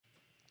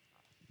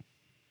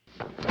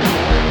Welcome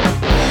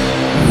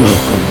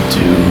to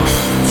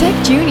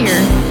Tech Junior.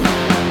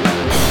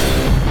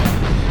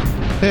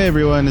 Hey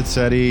everyone, it's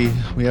Eddie.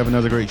 We have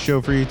another great show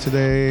for you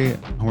today.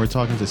 We're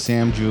talking to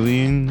Sam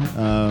Julian.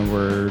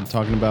 We're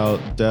talking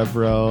about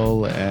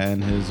DevRel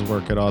and his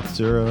work at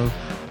Auth0.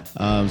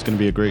 It's going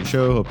to be a great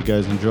show. Hope you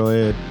guys enjoy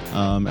it.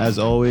 As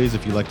always,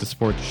 if you'd like to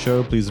support the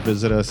show, please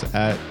visit us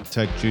at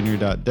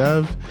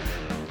techjunior.dev.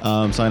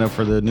 Sign up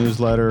for the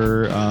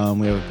newsletter.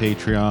 We have a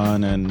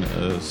Patreon and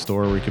a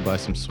store where you can buy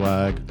some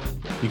swag.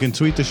 You can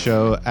tweet the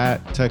show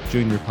at Tech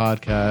Junior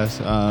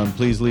Podcast.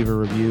 Please leave a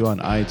review on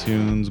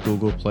iTunes,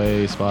 Google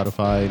Play,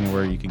 Spotify,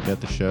 anywhere you can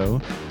get the show.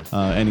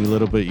 Any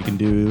little bit you can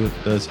do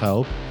does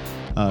help.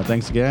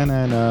 Thanks again,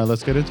 and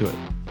let's get into it.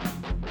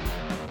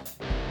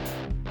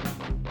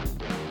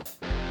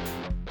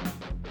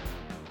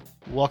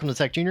 Welcome to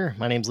Tech Junior.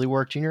 My name's Lee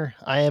Warwick Jr.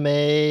 I am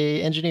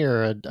a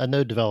engineer, a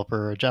node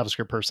developer, a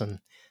JavaScript person.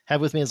 Have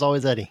with me as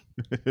always, Eddie.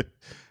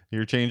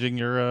 You're changing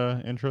your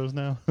intros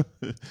now?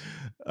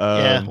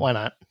 Yeah, why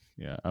not?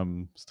 Yeah,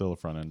 I'm still a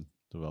front-end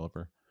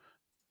developer.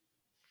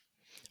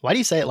 Why do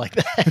you say it like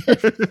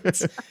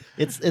that?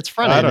 it's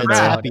front end. It's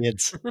happy.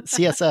 It's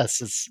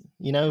CSS. It's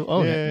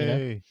own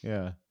it.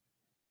 Yeah.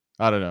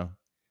 I don't know.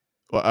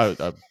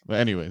 Well,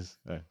 anyways,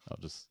 I'll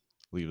just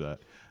leave that.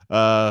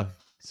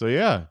 So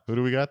yeah, who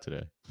do we got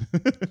today?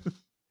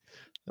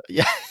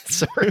 Yeah,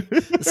 sorry.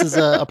 This is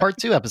a part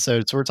 2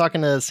 episode. So we're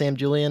talking to Sam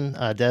Julian,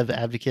 dev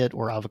advocate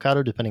or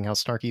avocado, depending how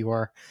snarky you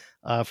are,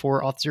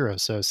 for Auth0.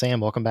 So Sam,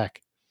 welcome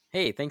back.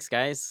 Hey, thanks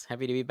guys.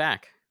 Happy to be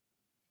back.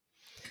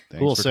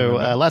 Cool. So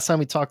last time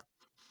we talked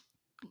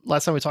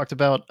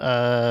about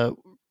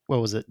what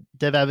was it?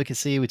 Dev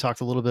advocacy. We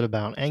talked a little bit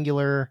about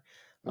Angular.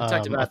 We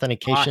talked about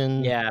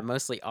authentication.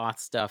 Mostly auth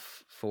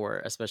stuff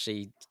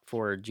especially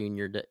for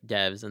junior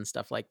devs and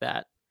stuff like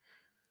that.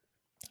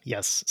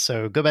 Yes.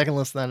 So go back and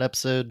listen to that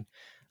episode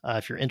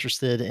if you're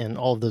interested in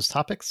all of those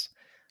topics.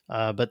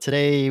 But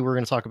today we're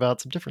going to talk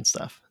about some different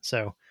stuff.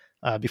 So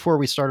before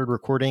we started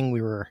recording,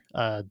 we were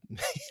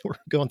we're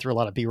going through a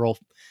lot of B-roll,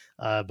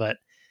 but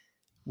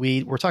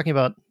we were talking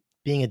about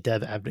being a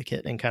dev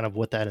advocate and kind of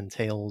what that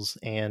entails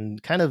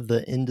and kind of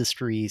the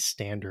industry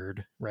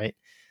standard, right?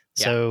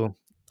 Yeah. So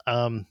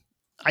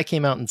I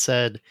came out and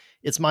said,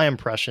 it's my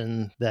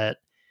impression that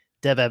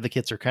dev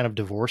advocates are kind of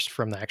divorced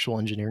from the actual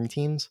engineering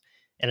teams.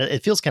 And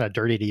it feels kind of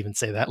dirty to even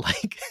say that,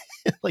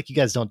 like you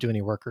guys don't do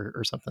any work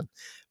or something.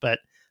 But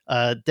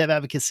dev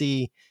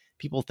advocacy,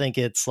 people think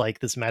it's like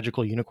this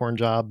magical unicorn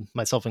job,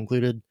 myself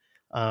included.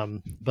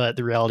 But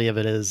the reality of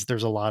it is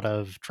there's a lot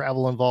of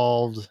travel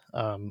involved,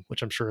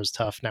 which I'm sure is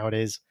tough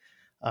nowadays.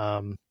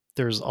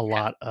 There's a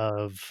lot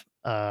of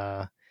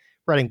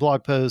writing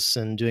blog posts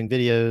and doing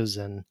videos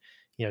and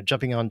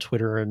jumping on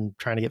Twitter and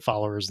trying to get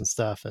followers and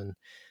stuff, and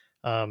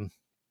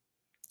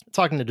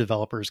talking to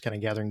developers, kind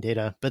of gathering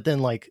data. But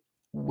then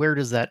where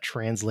does that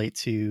translate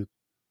to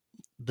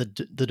the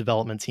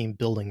development team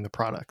building the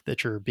product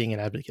that you're being an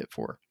advocate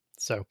for?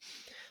 So,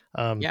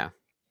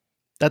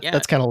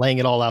 that's kind of laying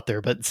it all out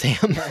there. But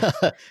Sam,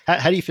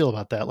 how do you feel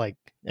about that?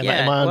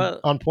 Am I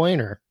on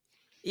point or?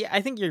 Yeah, I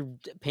think you're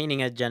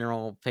painting a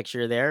general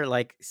picture there.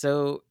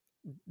 So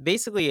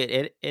basically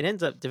it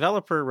ends up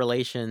developer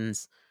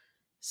relations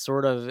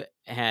sort of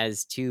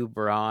has two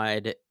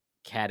broad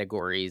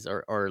categories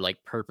or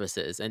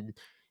purposes. And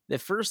the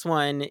first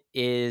one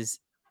is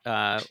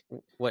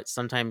what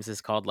sometimes is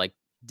called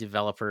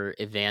developer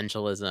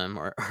evangelism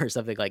or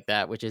something like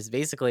that, which is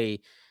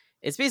basically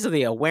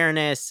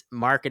awareness,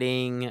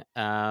 marketing,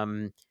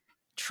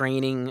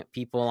 training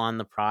people on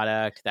the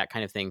product, that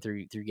kind of thing,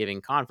 through giving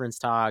conference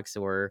talks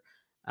or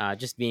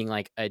just being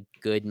a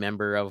good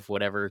member of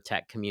whatever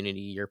tech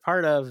community you're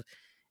part of,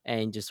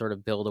 and just sort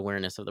of build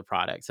awareness of the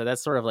product. So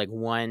that's sort of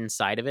one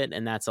side of it,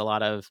 and that's a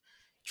lot of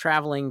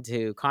traveling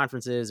to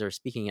conferences or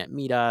speaking at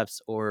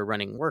meetups or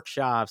running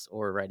workshops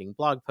or writing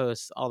blog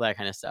posts, all that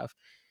kind of stuff.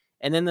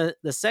 And then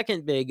the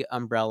second big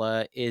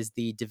umbrella is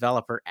the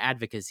developer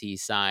advocacy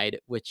side,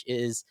 which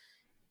is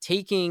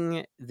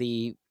taking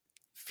the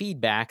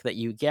feedback that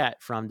you get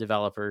from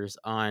developers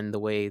on the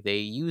way they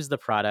use the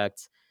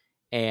product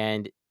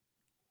and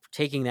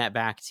taking that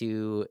back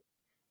to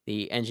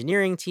the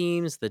engineering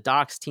teams, the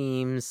docs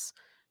teams,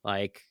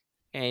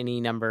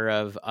 any number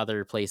of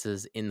other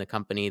places in the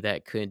company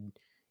that could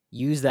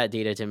use that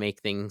data to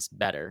make things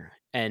better.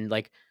 And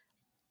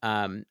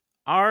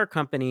our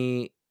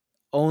company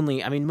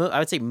only, I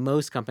would say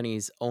most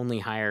companies only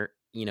hire,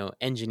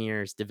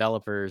 engineers,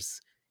 developers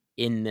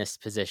in this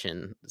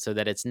position, so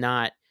that it's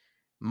not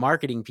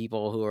marketing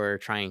people who are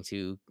trying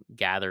to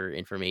gather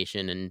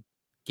information and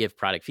give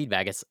product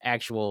feedback. It's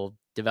actual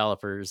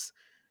developers,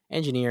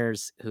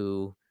 engineers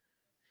who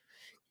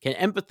can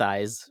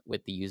empathize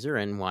with the user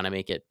and want to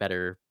make it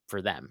better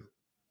for them.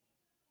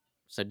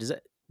 So does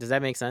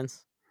that make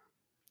sense?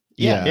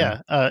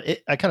 Yeah.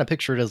 I kind of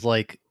picture it as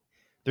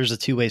there's a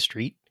two-way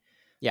street.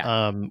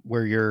 Yeah.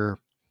 Where you're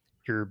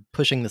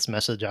pushing this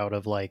message out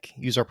of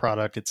use our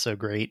product, it's so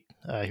great.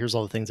 Here's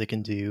all the things it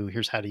can do.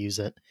 Here's how to use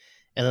it.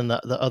 And then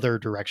the other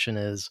direction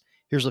is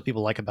here's what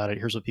people like about it,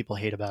 here's what people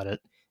hate about it,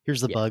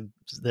 here's the Yeah.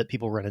 bugs that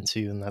people run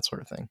into, and that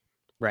sort of thing.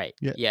 Right.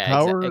 Yeah.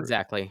 Yeah,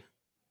 exactly.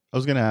 I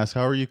was going to ask,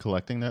 how are you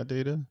collecting that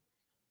data?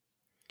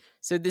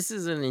 So this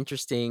is an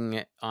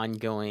interesting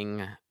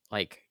ongoing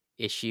like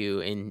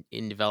issue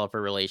in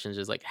developer relations,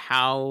 is like,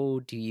 how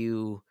do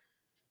you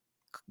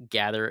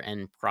gather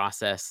and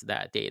process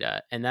that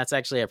data? And that's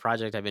actually a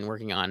project I've been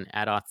working on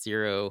at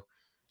Auth0.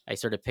 I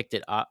sort of picked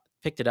it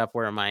up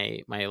where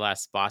my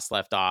last boss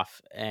left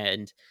off.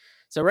 And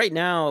so right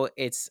now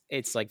it's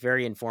like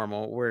very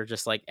informal. We're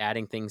just like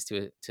adding things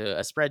to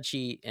a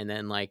spreadsheet, and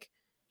then like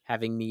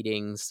having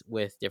meetings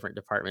with different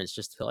departments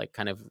just to like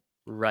kind of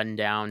run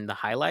down the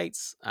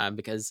highlights,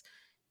 because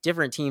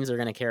different teams are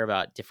going to care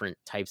about different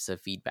types of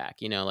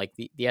feedback. You know, like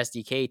the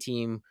SDK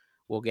team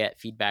will get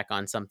feedback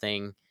on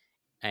something,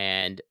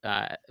 and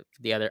on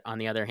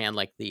the other hand,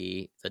 like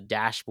the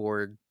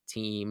dashboard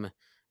team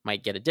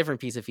might get a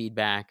different piece of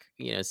feedback.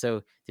 You know,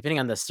 so depending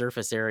on the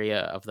surface area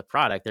of the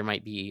product, there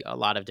might be a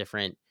lot of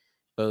different,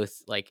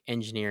 both like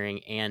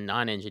engineering and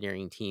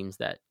non-engineering teams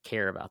that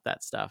care about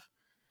that stuff.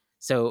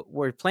 So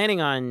we're planning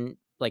on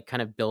like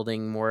kind of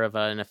building more of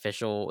an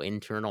official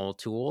internal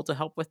tool to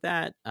help with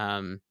that.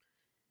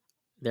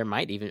 There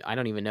might even, I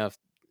don't even know if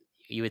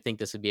you would think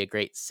this would be a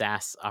great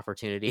SaaS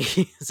opportunity,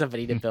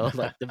 somebody to build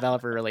like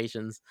developer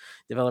relations,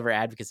 developer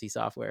advocacy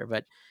software.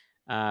 But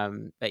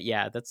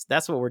yeah,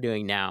 that's what we're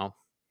doing now.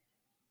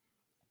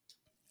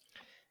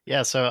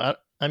 Yeah. So,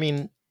 I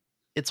mean,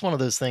 it's one of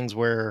those things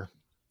where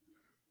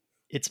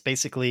it's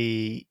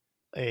basically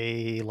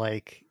a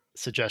like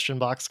suggestion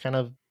box kind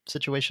of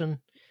situation,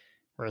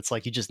 where it's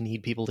like you just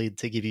need people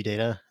to give you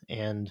data,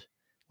 and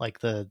like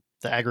the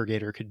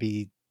aggregator could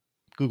be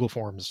Google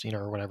Forms,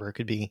 or whatever. It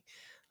could be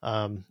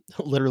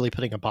literally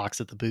putting a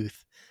box at the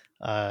booth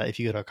if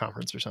you go to a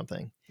conference or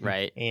something.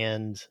 Right.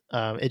 And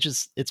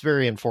it's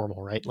very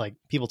informal, right? Like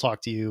people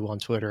talk to you on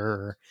Twitter,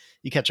 or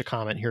you catch a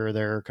comment here or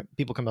there.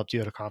 People come up to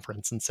you at a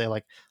conference and say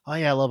like, oh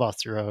yeah, I love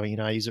Auth0,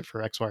 I use it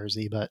for X, Y, or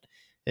Z, but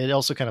it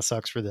also kind of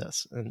sucks for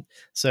this. And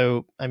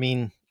so, I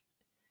mean,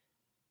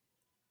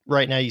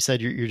 right now you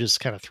said you're just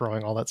kind of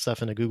throwing all that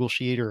stuff in a Google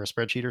Sheet or a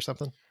spreadsheet or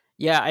something.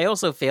 Yeah, I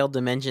also failed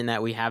to mention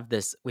that we have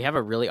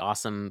a really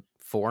awesome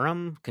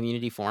forum,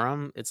 community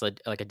forum. It's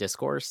like a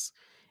discourse.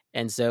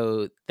 And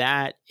so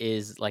that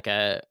is like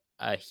a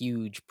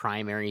huge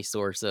primary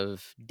source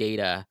of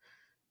data,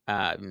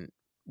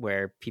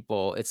 where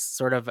people, it's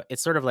sort of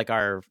like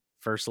our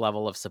first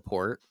level of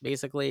support,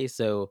 basically.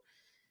 So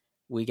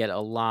we get a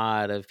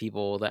lot of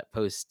people that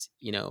post,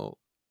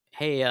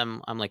 hey,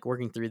 I'm like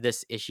working through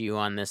this issue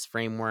on this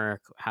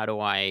framework. How do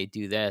I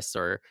do this?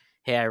 Or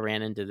hey, I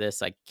ran into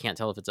this. I can't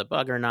tell if it's a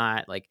bug or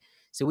not. Like,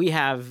 so we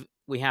have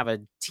a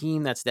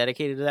team that's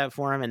dedicated to that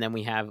forum, and then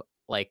we have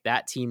like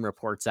that team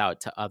reports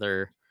out to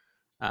other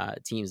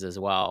teams as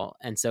well.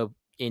 And so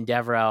in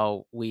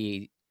DevRel,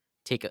 we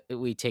take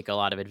a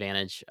lot of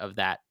advantage of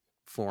that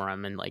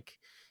forum, and like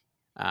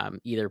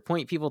either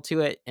point people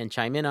to it and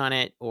chime in on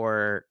it,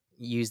 or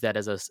use that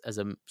as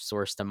a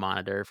source to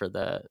monitor for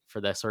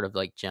the sort of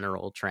like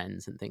general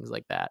trends and things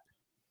like that.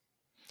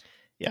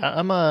 Yeah,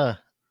 I'm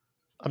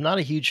not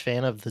a huge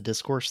fan of the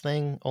discourse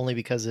thing, only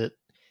because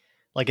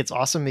it's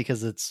awesome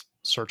because it's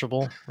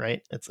searchable,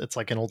 right? It's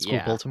like an old school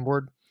bulletin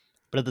board,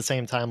 but at the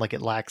same time, like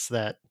it lacks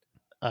that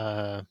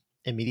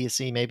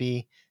immediacy,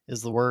 maybe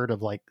is the word,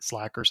 of like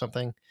Slack or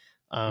something.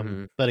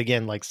 But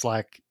again, like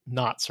Slack,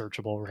 not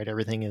searchable, right?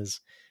 Everything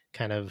is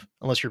kind of,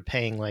 unless you're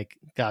paying like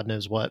God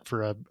knows what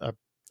for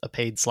a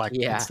paid Slack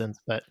instance,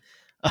 but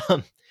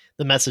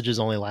the messages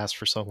only last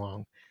for so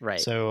long.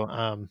 Right. So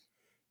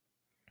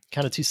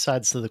kind of two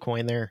sides to the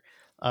coin there.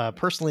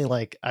 Personally,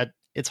 like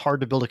it's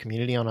hard to build a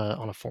community on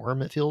a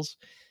forum, it feels,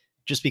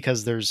 just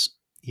because there's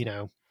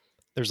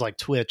like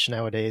Twitch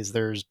nowadays,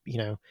 there's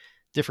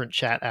different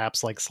chat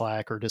apps like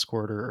Slack or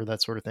Discord or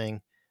that sort of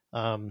thing.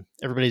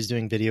 Everybody's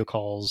doing video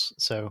calls,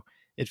 so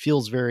it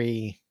feels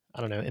very,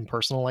 I don't know,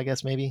 impersonal, I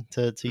guess, maybe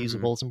to use a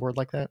bulletin board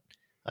like that.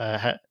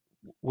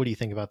 What do you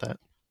think about that?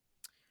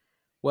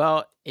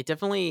 Well, it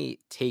definitely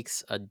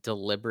takes a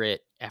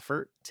deliberate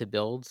effort to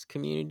build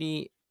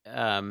community.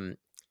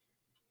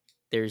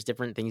 There's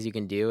different things you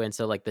can do, and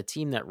so like the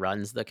team that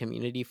runs the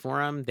community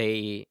forum,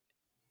 this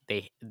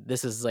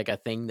is like a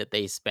thing that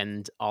they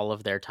spend all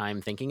of their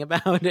time thinking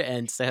about,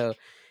 and so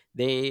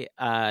they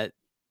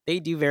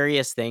do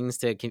various things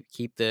to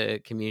keep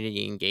the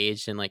community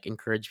engaged and like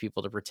encourage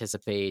people to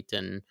participate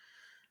and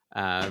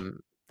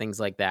things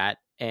like that.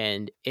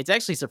 And it's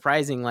actually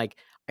surprising. Like,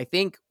 I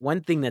think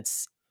one thing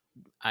that's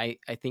I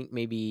think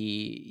maybe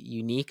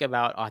unique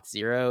about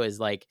Auth0 is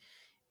like,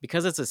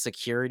 because it's a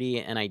security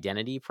and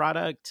identity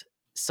product,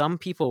 some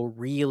people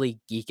really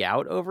geek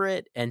out over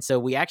it. And so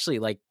we actually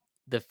like,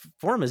 the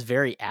forum is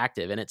very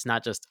active, and it's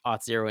not just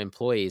Auth0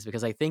 employees,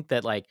 because I think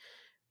that like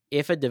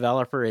if a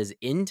developer is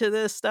into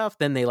this stuff,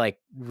 then they like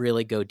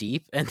really go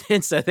deep. And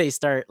then so they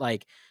start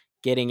like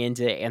getting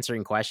into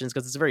answering questions,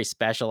 because it's a very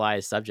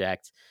specialized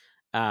subject.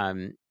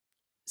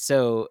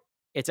 So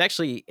it's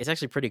actually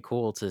pretty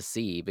cool to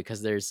see,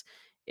 because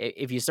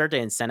if you start to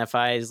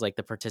incentivize like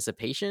the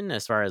participation,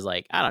 as far as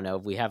like, I don't know,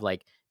 if we have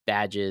like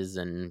badges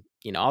and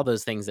all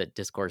those things that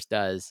Discourse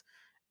does,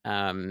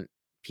 um,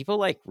 people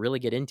like really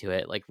get into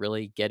it, like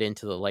really get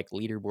into the like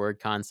leaderboard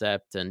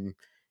concept and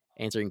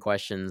answering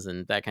questions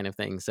and that kind of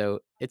thing. So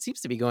it seems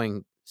to be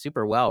going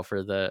super well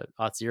for the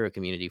Auth0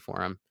 community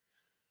forum.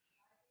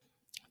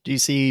 Do you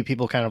see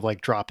people kind of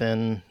like drop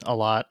in a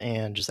lot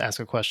and just ask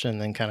a question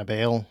and then kind of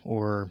bail?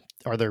 Or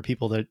are there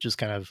people that just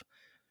kind of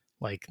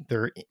like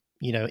they're,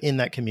 in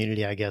that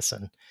community, I guess,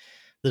 and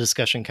the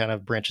discussion kind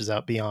of branches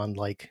out beyond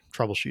like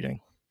troubleshooting?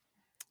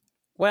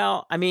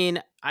 Well, I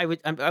mean, I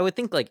would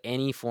think like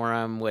any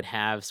forum would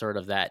have sort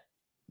of that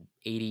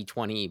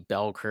 80-20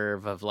 bell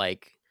curve of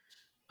like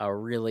a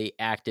really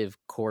active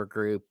core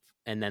group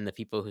and then the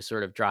people who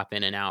sort of drop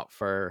in and out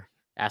for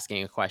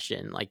asking a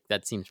question. Like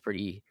that seems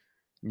pretty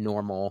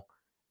normal.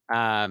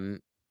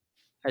 Um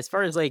as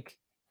far as like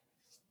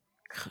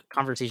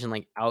conversation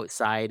like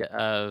outside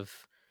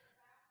of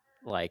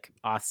like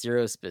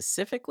Auth0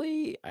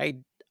 specifically,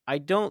 I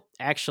don't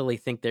actually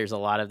think there's a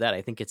lot of that.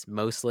 I think it's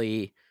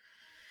mostly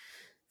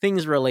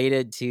things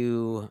related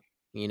to,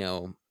 you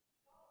know,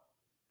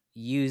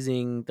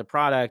 using the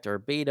product or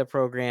beta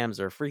programs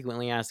or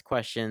frequently asked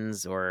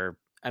questions, or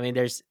I mean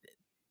there's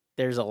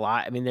a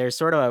lot. I mean there's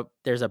sort of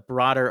there's a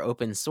broader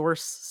open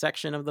source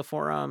section of the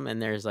forum,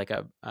 and there's like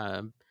a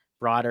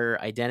broader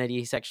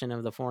identity section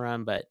of the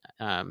forum, but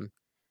I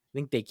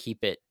think they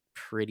keep it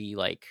pretty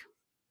like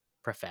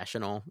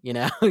professional,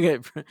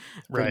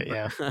 Right.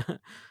 Yeah.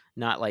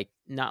 not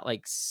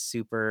like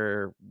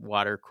super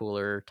water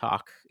cooler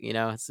talk,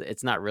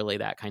 it's not really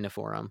that kind of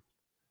forum.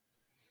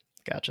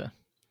 Gotcha.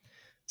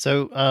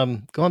 So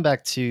going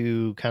back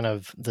to kind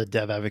of the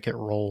dev advocate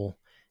role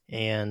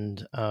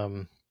and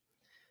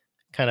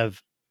kind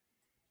of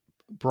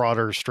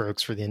broader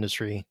strokes for the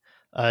industry,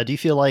 do you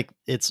feel like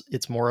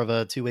it's more of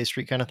a two-way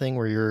street kind of thing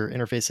where you're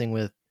interfacing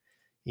with,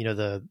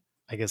 the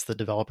I guess the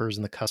developers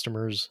and the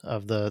customers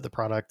of the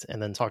product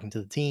and then talking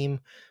to the team?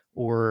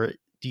 Or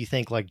do you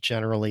think like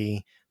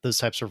generally those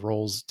types of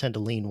roles tend to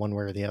lean one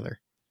way or the other?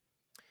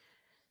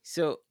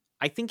 So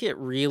I think it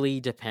really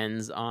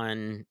depends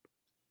on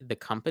the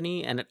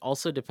company, and it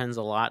also depends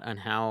a lot on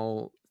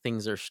how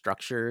things are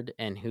structured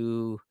and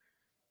who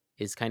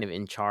is kind of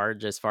in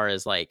charge, as far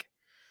as like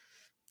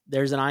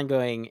there's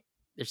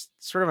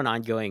sort of an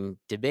ongoing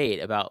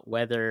debate about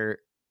whether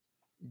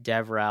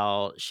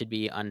DevRel should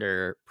be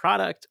under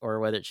product or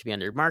whether it should be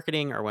under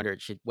marketing or whether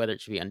it should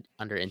be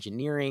under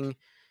engineering.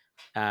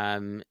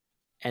 Um,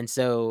 and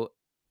so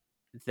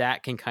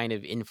that can kind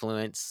of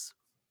influence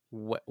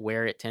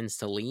where it tends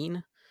to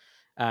lean.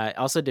 It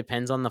also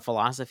depends on the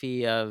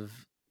philosophy of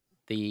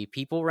the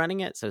people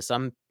running it. So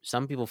some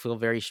people feel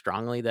very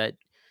strongly that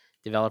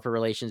developer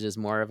relations is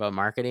more of a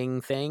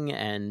marketing thing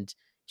and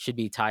should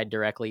be tied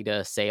directly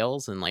to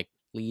sales and like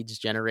leads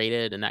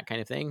generated and that kind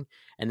of thing.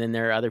 And then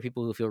there are other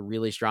people who feel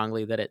really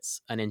strongly that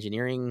it's an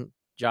engineering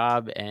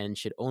job and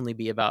should only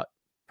be about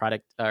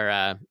product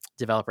or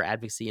developer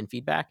advocacy and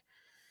feedback.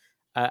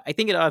 I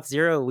think at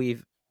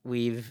Auth0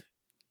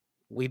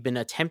 we've been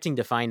attempting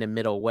to find a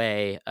middle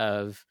way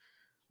of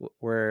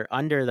we're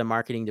under the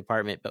marketing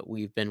department, but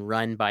we've been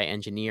run by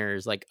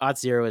engineers. Like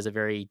Auth0 is a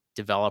very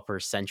developer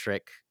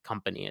centric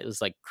company. It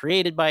was like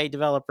created by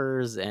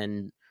developers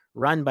and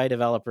run by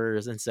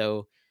developers. And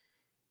so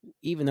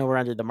even though we're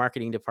under the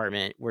marketing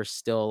department, we're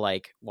still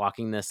like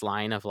walking this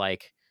line of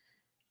like,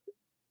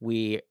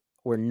 we're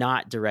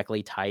not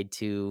directly tied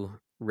to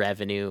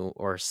revenue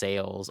or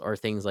sales or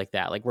things like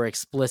that. Like we're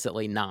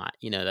explicitly not,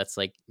 that's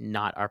like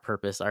not our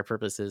purpose. Our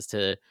purpose is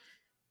to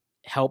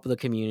help the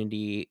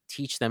community,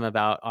 teach them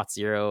about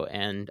Auth0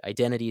 and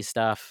identity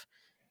stuff,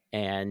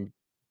 and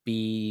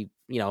be,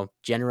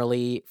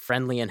 generally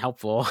friendly and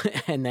helpful,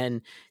 and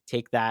then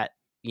take that,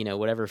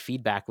 whatever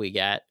feedback we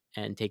get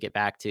and take it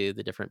back to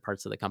the different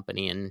parts of the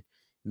company and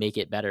make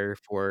it better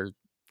for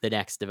the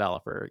next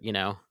developer.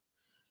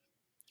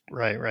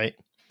 Right.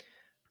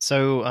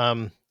 So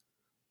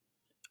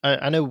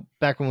I know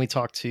back when we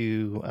talked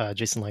to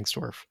Jason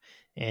Langsdorff,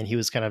 and he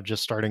was kind of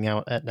just starting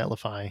out at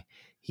Netlify,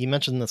 he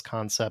mentioned this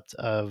concept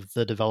of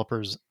the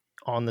developers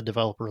on the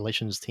developer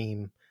relations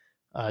team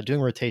doing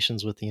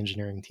rotations with the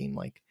engineering team,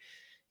 like,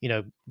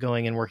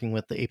 going and working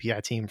with the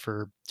API team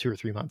for 2 or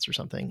 3 months or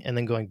something, and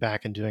then going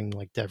back and doing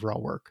like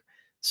DevRel work.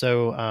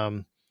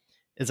 So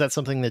is that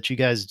something that you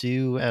guys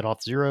do at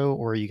Auth0,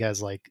 or are you guys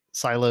like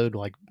siloed,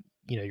 like,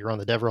 you're on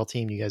the DevRel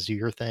team, you guys do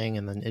your thing,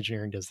 and then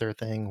engineering does their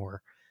thing,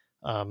 or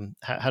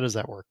how does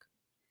that work?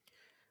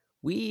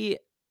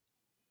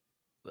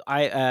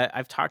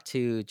 I've talked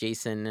to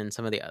Jason and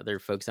some of the other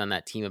folks on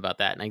that team about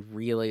that, and I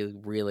really,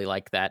 really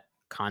like that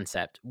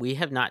concept. We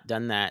have not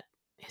done that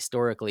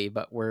historically,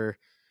 but we're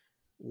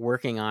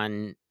working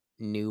on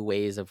new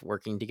ways of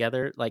working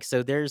together. Like,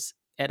 so there's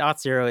at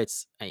Auth0,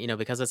 it's,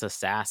 because it's a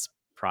SaaS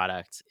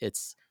product,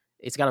 it's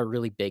got a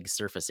really big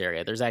surface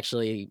area. There's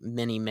actually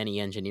many, many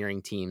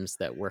engineering teams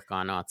that work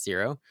on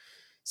Auth0.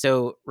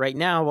 So right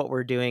now what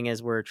we're doing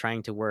is we're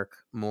trying to work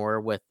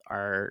more with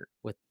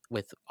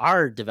with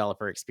our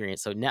developer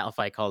experience. So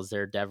Netlify calls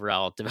their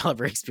DevRel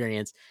developer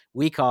experience.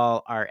 We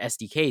call our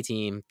SDK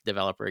team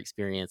developer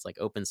experience, like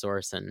open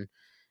source and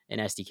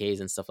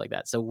SDKs and stuff like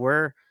that. So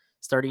we're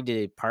starting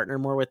to partner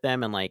more with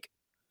them and like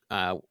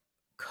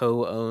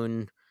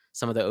co-own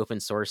some of the open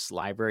source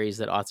libraries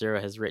that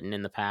Auth0 has written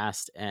in the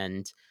past,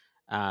 and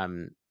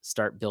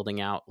start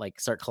building out, like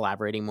start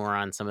collaborating more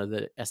on some of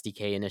the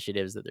SDK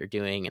initiatives that they're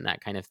doing and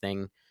that kind of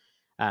thing.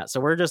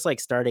 So we're just like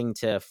starting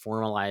to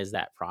formalize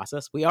that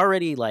process. We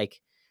already like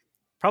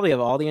probably of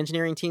all the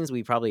engineering teams,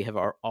 we probably have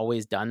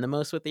always done the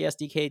most with the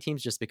SDK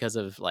teams, just because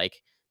of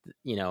like,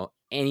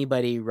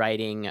 anybody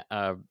writing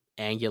a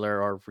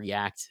Angular or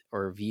React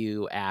or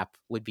Vue app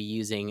would be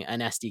using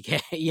an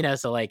SDK,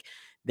 so like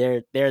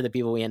they're the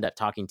people we end up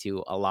talking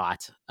to a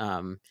lot.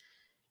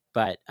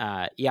 But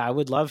I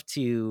would love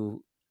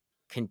to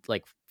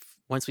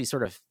once we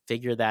sort of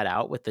figure that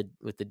out with the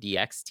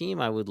DX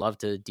team, I would love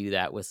to do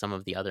that with some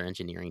of the other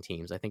engineering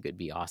teams. I think it'd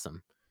be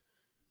awesome.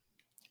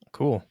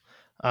 Cool.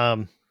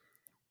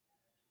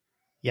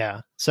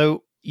 Yeah.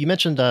 So you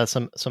mentioned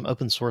some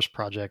open source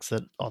projects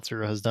that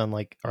Auth0 has done.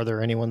 Like, are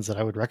there any ones that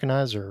I would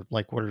recognize, or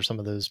like what are some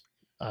of those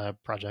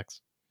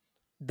projects?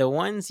 The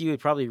ones you would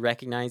probably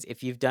recognize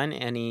if you've done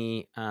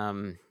any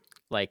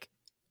like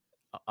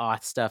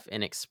auth stuff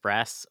in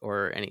Express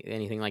or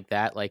anything like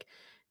that, like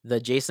the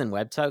JSON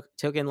Web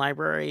Token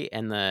library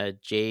and the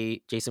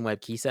JSON Web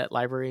Keyset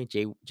library,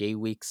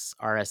 JWeeks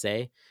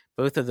RSA,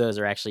 both of those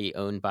are actually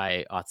owned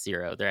by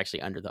Auth0. They're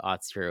actually under the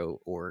Auth0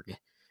 org.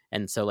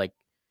 And so like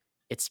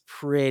it's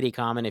pretty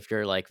common if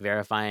you're like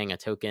verifying a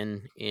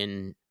token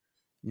in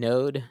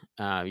Node,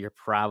 you're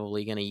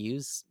probably going to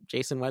use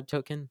JSON Web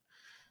Token.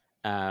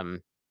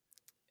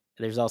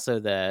 There's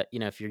also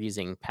if you're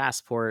using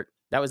Passport,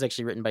 that was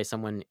actually written by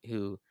someone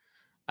who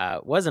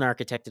was an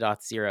architect at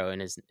Auth0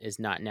 and is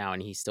not now,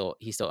 and he still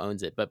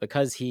owns it. But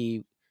because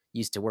he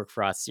used to work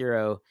for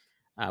Auth0,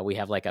 we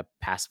have like a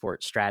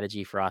Passport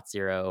strategy for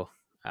Auth0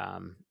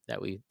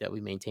 that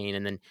we maintain,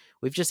 and then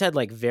we've just had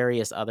like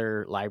various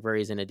other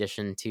libraries in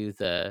addition to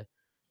the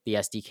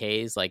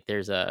SDKs. Like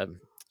there's an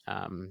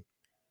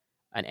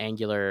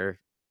Angular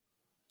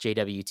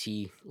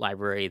JWT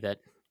library that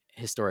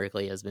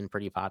historically has been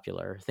pretty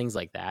popular, things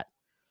like that.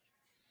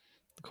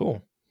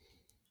 Cool.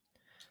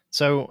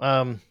 So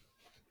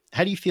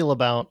how do you feel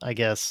about, I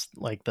guess,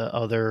 like the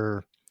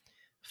other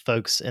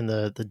folks in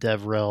the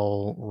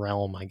DevRel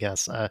realm, I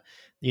guess?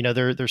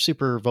 They're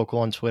super vocal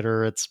on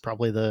Twitter. It's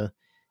probably the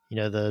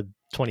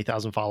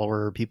 20,000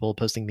 follower people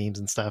posting memes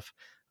and stuff.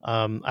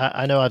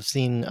 I know I've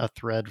seen a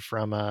thread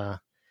from I'm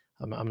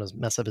going to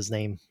mess up his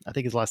name. I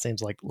think his last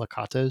name's like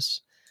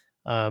Lakatos.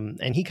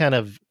 And he kind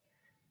of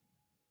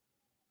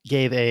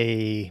gave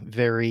a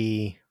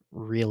very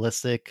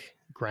realistic,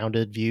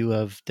 grounded view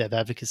of dev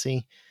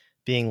advocacy,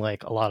 being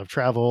like a lot of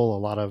travel, a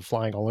lot of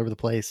flying all over the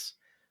place,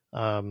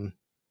 and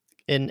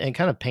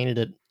kind of painted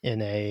it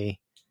in a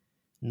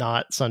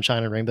not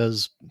sunshine and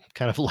rainbows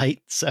kind of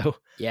light. So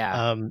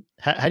yeah,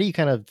 how do you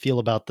kind of feel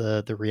about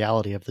the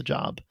reality of the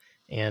job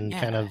and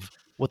kind of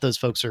what those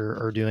folks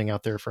are doing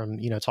out there from,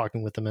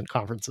 talking with them at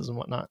conferences and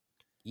whatnot?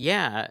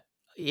 Yeah.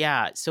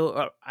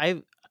 So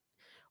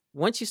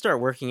once you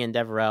start working in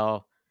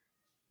DevRel,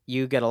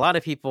 you get a lot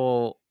of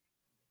people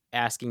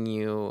asking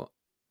you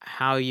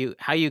how you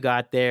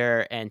got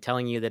there and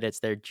telling you that it's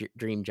their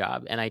dream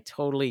job. And I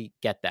totally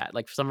get that.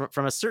 Like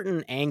from a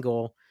certain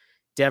angle,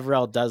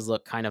 DevRel does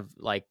look kind of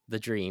like the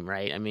dream,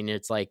 right? I mean,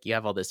 it's like you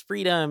have all this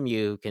freedom,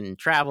 you can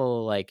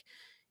travel, like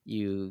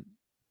you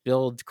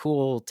build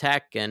cool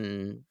tech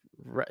and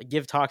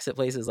give talks at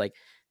places. Like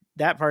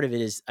that part of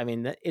it is, I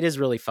mean, it is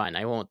really fun.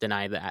 I won't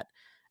deny that.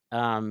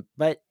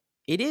 But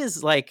it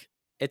is like,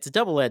 it's a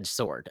double-edged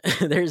sword.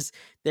 there's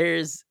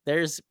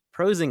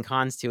pros and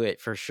cons to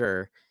it for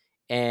sure.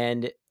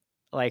 And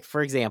like,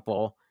 for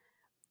example,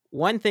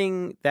 one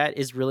thing that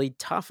is really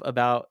tough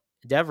about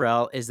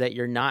DevRel is that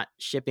you're not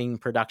shipping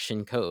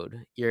production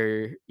code.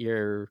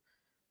 You're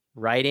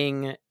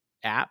writing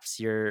apps,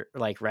 you're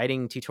like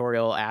writing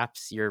tutorial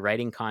apps, you're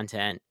writing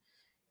content,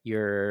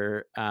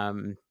 you're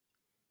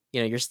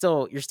you're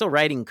still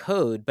writing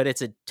code, but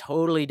it's a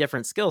totally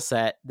different skill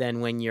set than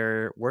when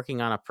you're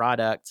working on a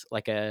product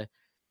like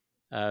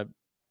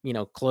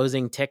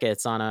closing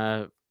tickets on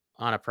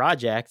a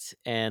project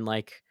and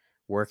like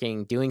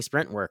doing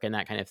sprint work and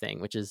that kind of thing,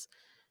 which is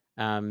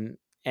and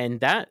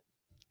that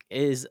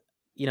is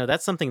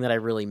that's something that I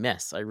really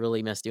miss. I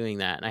really miss doing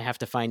that, and I have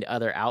to find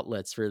other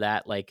outlets for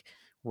that, like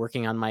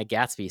working on my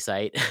Gatsby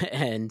site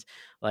and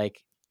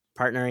like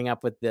partnering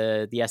up with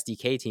the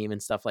SDK team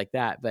and stuff like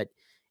that. But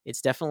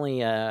it's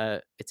definitely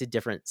it's a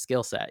different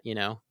skill set,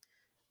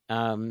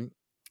 and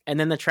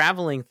then the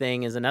traveling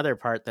thing is another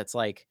part that's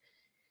like,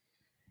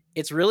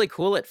 it's really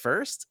cool at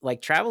first.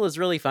 Like travel is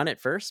really fun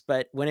at first,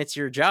 but when it's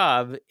your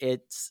job,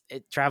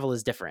 travel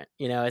is different.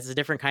 It's a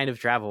different kind of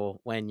travel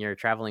when you're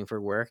traveling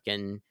for work,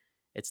 and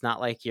it's not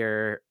like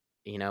you're,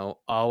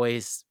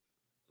 always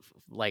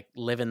like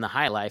living the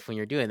high life when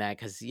you're doing that.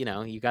 Cause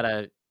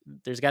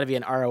there's gotta be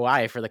an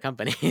ROI for the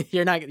company.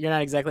 You're not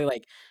exactly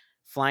like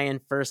flying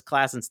first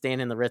class and staying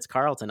in the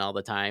Ritz-Carlton all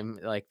the time,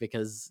 like,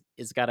 because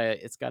it's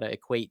gotta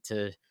equate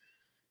to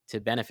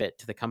benefit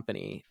to the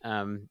company.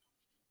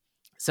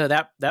 So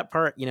that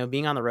part,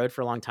 being on the road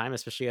for a long time,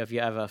 especially if you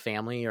have a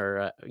family or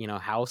a,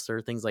 house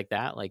or things like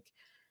that, like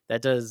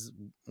that does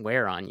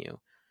wear on you.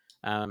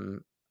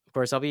 Of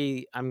course, I'm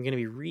going to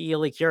be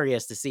really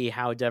curious to see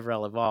how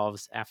DevRel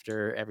evolves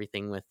after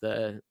everything with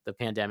the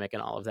pandemic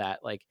and all of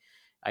that. Like,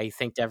 I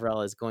think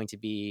DevRel is going to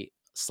be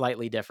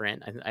slightly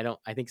different.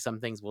 I think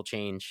some things will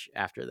change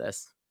after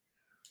this.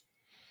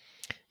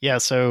 Yeah,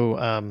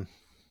 so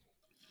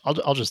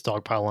I'll just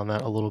dogpile on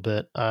that a little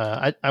bit.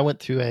 I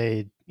went to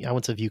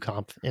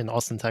ViewConf in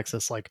Austin,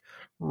 Texas, like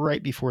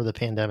right before the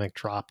pandemic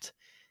dropped,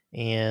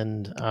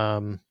 and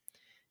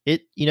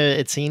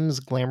it seems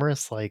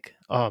glamorous. Like,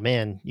 oh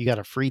man, you got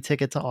a free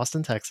ticket to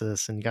Austin,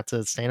 Texas, and you got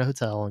to stay in a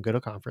hotel and go to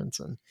a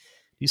conference and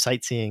do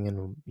sightseeing,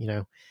 and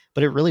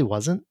but it really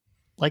wasn't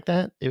like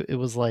that. It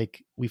was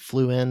like we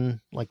flew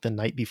in like the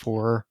night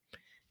before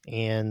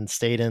and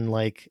stayed in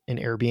like an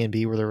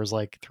Airbnb where there was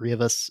like three of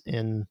us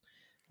in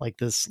like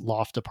this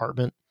loft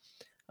apartment.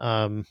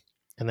 And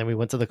then we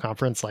went to the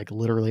conference like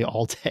literally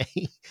all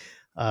day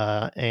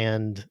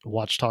and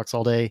watched talks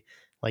all day,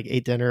 like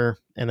ate dinner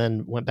and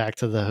then went back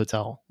to the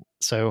hotel.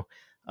 So,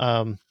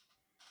 and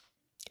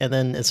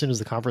then as soon as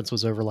the conference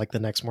was over, like the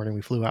next morning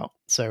we flew out.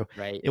 So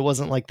Right. it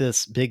wasn't like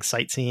this big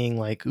sightseeing,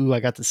 like, ooh, I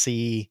got to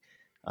see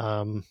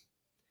all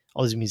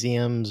these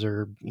museums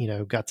or,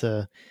 got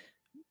to,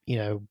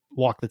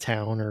 walk the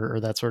town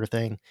or that sort of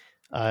thing.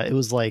 It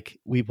was like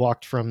we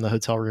walked from the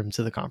hotel room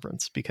to the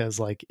conference because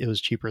like it was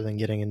cheaper than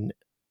getting in,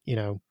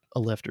 a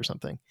lift or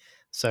something.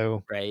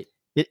 So Right.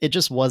 it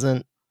just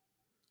wasn't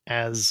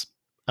as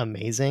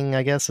amazing,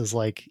 I guess, as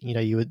like,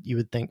 you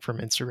would think from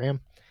Instagram.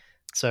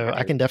 So I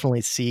Right. can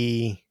definitely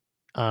see,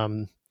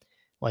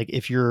 like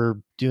if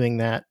you're doing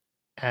that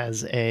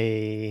as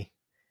an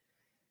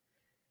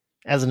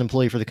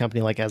employee for the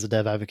company, like as a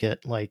dev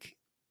advocate, like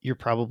you're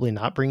probably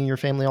not bringing your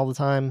family all the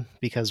time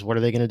because what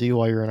are they going to do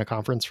while you're in a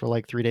conference for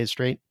like 3 days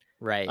straight?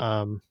 Right.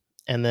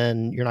 And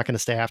then you're not going to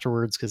stay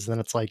afterwards because then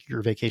it's like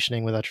you're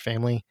vacationing without your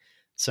family.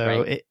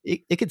 So Right.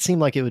 it could seem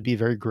like it would be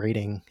very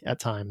grating at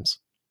times.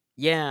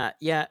 Yeah,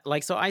 yeah.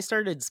 Like, so I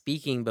started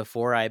speaking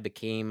before I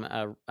became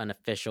an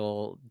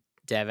official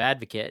dev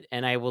advocate,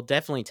 and I will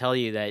definitely tell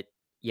you that,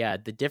 yeah,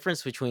 the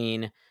difference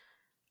between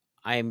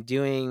I'm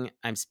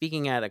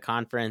speaking at a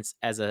conference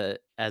as a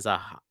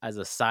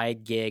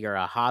side gig or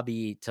a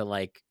hobby to,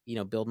 like,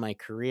 build my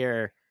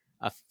career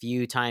a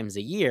few times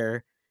a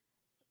year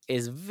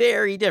is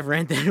very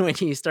different than when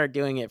you start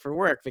doing it for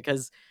work.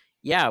 Because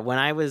yeah, when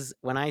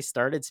I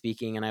started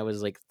speaking and I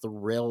was like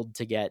thrilled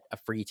to get a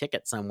free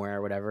ticket somewhere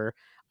or whatever,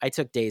 I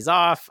took days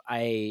off.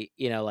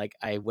 Like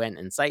I went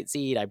and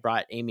sightseed. I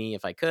brought Amy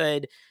if I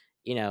could,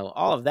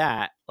 all of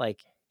that. Like,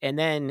 and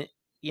then,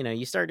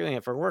 you start doing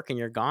it for work and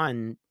you're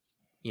gone,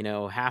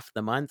 half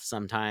the month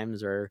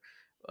sometimes, or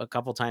a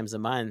couple times a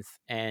month.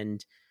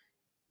 And,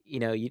 you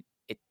know, you,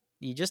 it,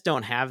 you just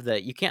don't have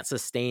you can't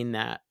sustain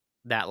that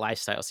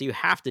lifestyle. So you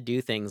have to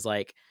do things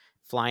like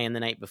fly in the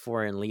night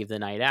before and leave the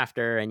night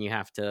after. And you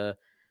have to,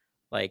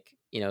 like,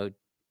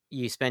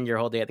 you spend your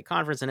whole day at the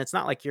conference, and it's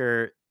not like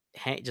you're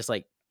just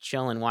like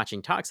chilling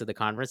watching talks at the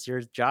conference. Your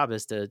job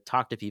is to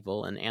talk to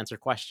people and answer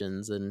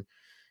questions and,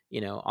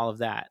 all of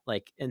that.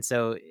 Like, and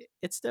so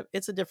it's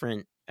a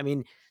different, I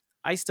mean,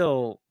 I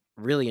still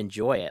really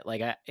enjoy it.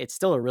 Like, it's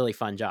still a really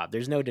fun job.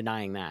 There's no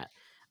denying that.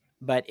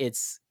 But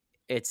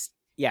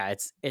yeah,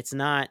 it's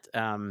not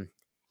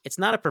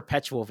a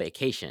perpetual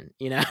vacation.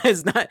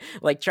 It's not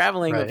like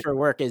traveling Right. for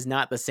work is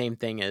not the same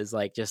thing as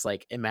like just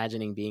like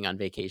imagining being on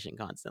vacation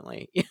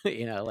constantly.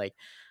 Like,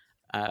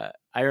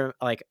 I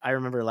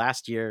remember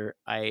last year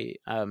I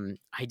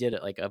did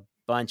like a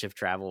bunch of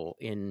travel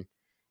in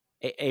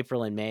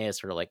April and May as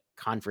sort of like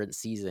conference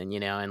season,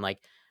 and like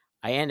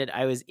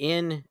I was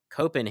in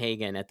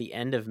Copenhagen at the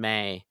end of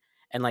May,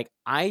 and like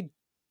I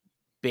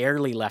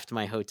barely left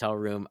my hotel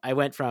room. I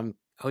went from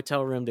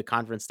hotel room to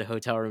conference to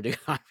hotel room to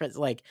conference,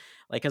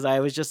 because I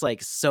was just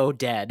like so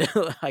dead.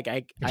 Like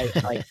I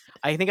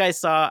think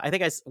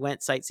I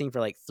went sightseeing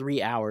for like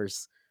 3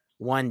 hours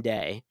one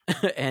day,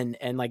 and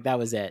like that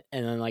was it.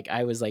 And then like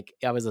I was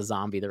a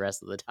zombie the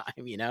rest of the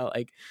time,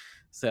 like,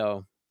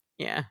 so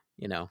yeah,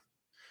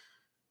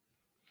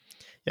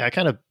 Yeah, I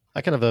kind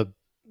of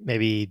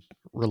maybe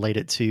relate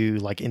it to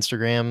like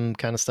Instagram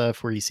kind of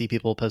stuff where you see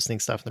people posting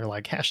stuff and they're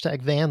like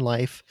hashtag van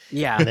life,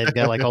 yeah, and they've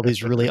got like all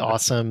these really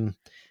awesome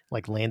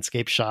like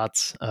landscape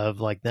shots of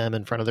like them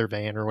in front of their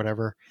van or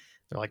whatever.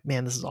 They're like,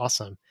 man, this is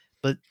awesome.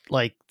 But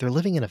like they're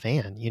living in a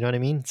van, you know what I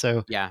mean?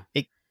 So yeah.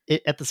 it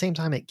at the same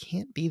time, it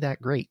can't be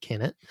that great,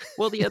 can it?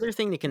 Well, the other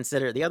thing to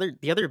consider, the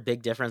other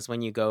big difference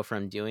when you go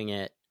from doing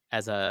it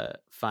as a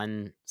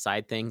fun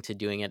side thing to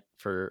doing it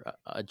for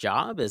a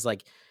job is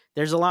like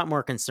there's a lot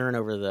more concern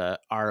over the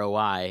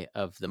ROI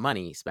of the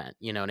money spent.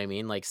 You know what I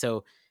mean? Like,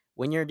 so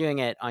when you're doing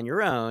it on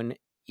your own,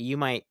 you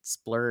might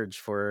splurge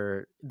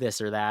for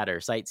this or that or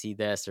sightsee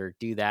this or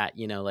do that.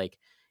 Like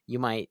you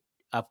might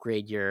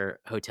upgrade your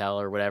hotel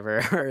or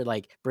whatever, or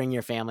like bring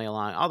your family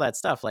along, all that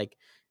stuff. Like,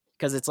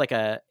 because it's like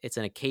it's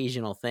an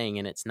occasional thing,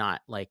 and it's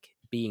not like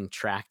being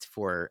tracked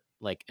for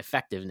like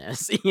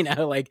effectiveness,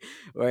 like,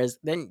 whereas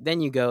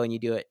then you go and you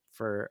do it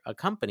for a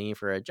company,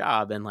 for a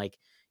job, and like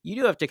you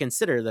do have to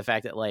consider the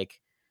fact that like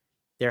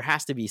there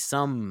has to be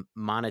some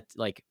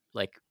like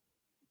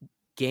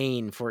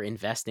gain for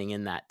investing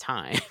in that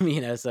time,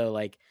 so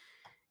like,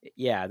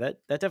 yeah, that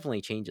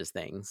definitely changes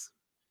things.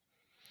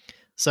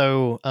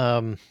 So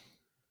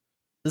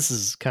this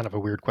is kind of a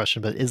weird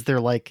question, but is there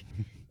like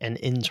an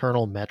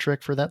internal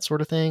metric for that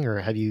sort of thing, or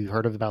have you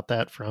heard about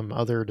that from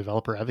other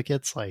developer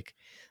advocates? Like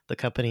the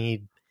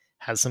company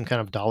has some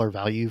kind of dollar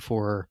value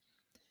for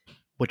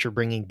what you're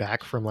bringing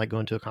back from like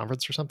going to a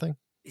conference or something?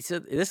 So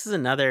this is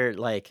another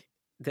like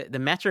the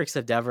metrics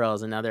of DevRel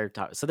is another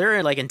topic. So there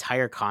are like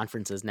entire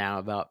conferences now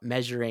about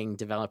measuring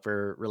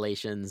developer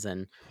relations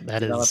and That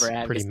developer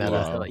is pretty advocacy.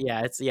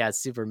 meta. So, it's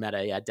super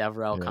meta. Yeah,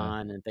 DevRel Yeah.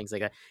 Con and things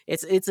like that.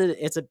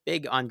 It's a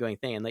big ongoing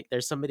thing. And like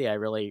there's somebody I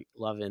really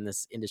love in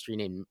this industry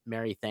named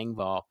Mary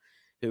Thengvall,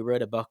 who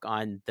wrote a book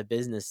on the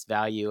business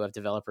value of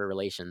developer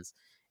relations.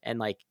 And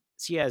like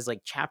she has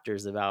like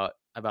chapters about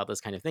this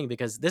kind of thing,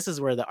 because this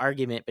is where the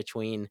argument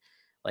between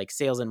like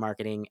sales and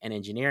marketing and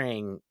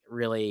engineering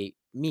really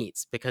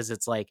meets, because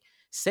it's like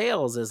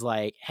sales is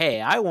like,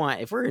 hey,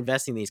 if we're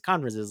investing in these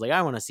conferences, like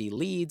I want to see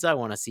leads, I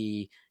want to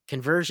see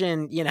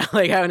conversion,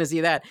 like I want to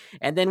see that.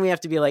 And then we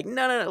have to be like,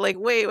 no, like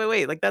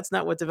wait, like that's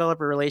not what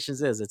developer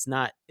relations is. It's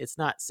not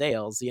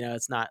sales,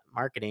 it's not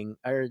marketing,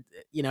 or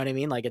you know what I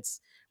mean? Like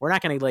we're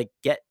not going to like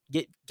get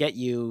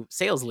you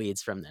sales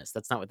leads from this.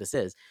 That's not what this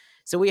is.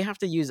 So we have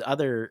to use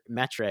other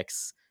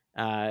metrics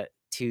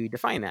to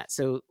define that.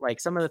 So like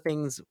some of the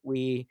things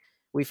we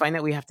find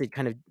that we have to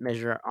kind of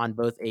measure on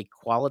both a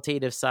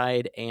qualitative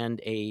side and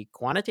a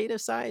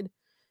quantitative side.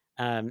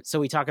 So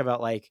we talk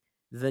about like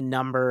the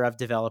number of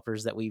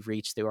developers that we've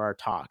reached through our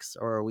talks,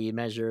 or we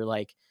measure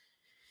like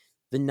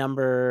the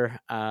number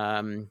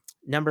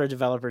of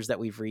developers that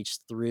we've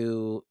reached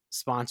through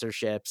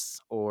sponsorships,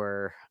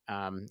 or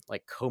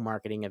like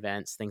co-marketing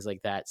events, things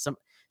like that. Some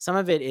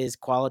of it is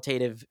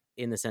qualitative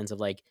in the sense of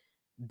like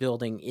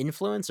building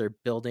influence or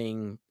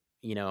building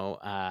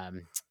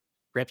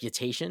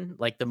reputation.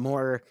 Like the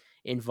more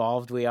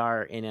involved we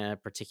are in a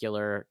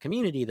particular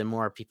community, the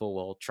more people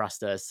will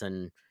trust us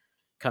and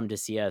come to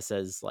see us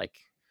as like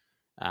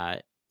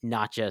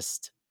not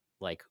just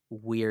like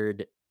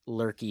weird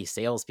lurky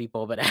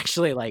salespeople, but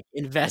actually like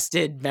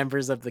invested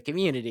members of the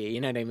community.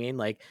 You know what I mean?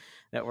 Like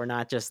that we're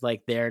not just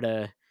like there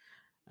to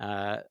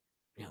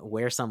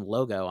wear some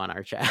logo on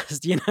our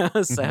chest,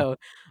 So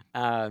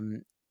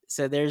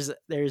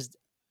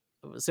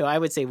so I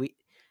would say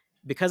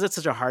because it's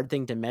such a hard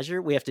thing to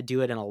measure, we have to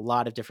do it in a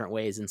lot of different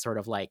ways and sort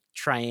of like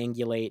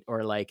triangulate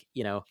or like,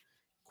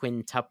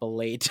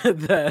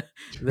 quintupulate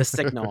the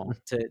signal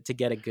to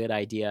get a good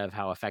idea of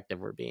how effective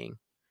we're being.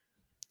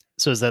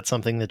 So is that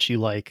something that you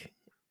like?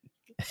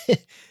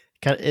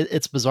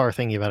 It's bizarre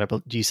thinking about it,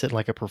 but do you sit in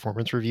like a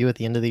performance review at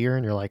the end of the year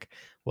and you're like,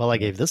 well, I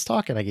gave this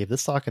talk and I gave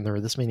this talk and there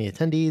were this many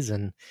attendees,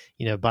 and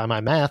by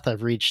my math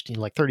I've reached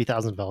like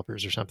 30,000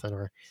 developers or something,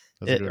 or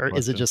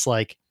is it just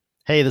like,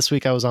 hey, this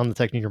week I was on the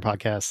Tech Newton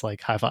podcast,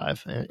 like high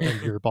five,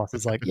 and your boss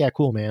is like, yeah,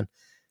 cool, man.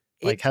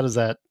 Like how does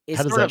that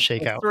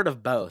shake out? Sort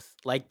of both,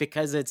 like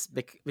because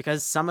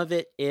some of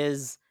it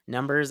is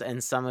numbers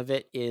and some of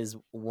it is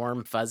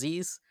warm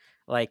fuzzies.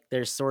 Like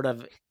there's sort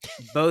of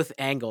both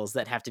angles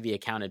that have to be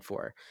accounted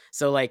for.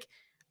 So like,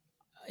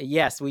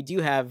 yes, we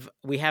have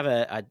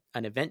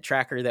an event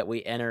tracker that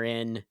we enter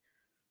in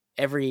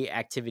every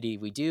activity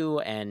we do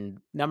and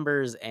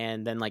numbers,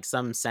 and then like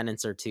some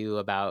sentence or two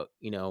about,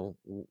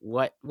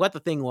 what the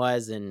thing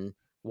was and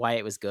why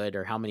it was good,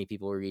 or how many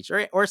people we reached,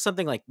 or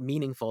something like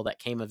meaningful that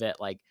came of it.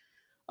 Like,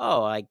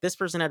 oh, like this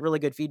person had really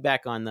good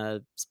feedback on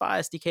the SPA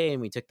SDK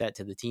and we took that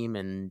to the team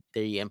and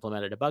they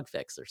implemented a bug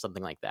fix or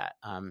something like that.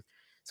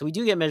 So we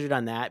do get measured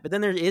on that, but then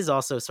there is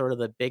also sort of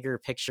the bigger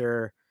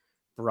picture,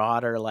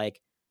 broader,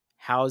 like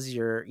how's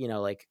your,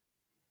 like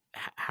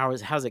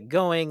how's it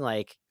going?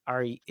 Like,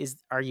 are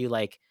you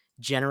like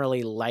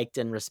generally liked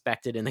and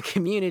respected in the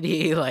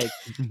community? Like,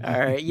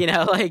 or,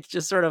 like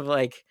just sort of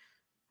like,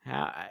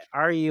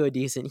 are you a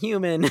decent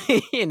human?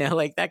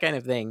 Like that kind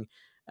of thing.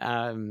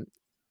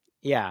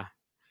 Yeah.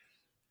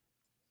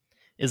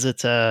 Is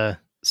it,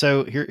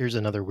 so here's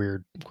another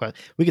weird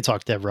question. We could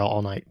talk DevRel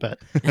all night, but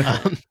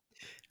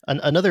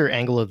another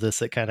angle of this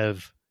that kind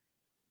of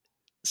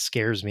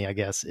scares me, I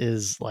guess,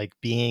 is like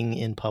being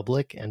in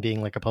public and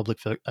being like a public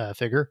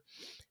figure,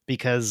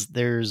 because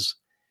there's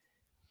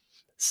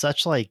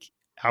such like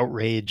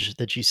outrage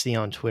that you see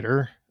on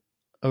Twitter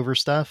over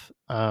stuff.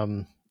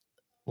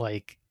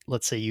 Like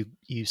let's say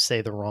you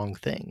say the wrong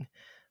thing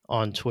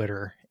on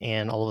Twitter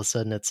and all of a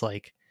sudden it's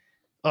like,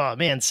 oh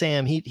man,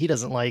 Sam, he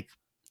doesn't like,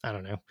 I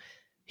don't know,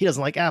 he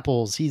doesn't like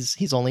apples.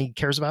 He's only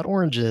cares about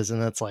oranges.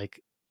 And that's like,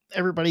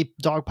 everybody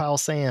dogpile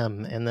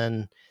Sam. And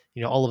then,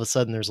 all of a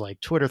sudden there's like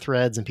Twitter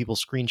threads and people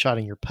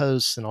screenshotting your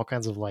posts and all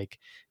kinds of like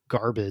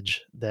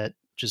garbage that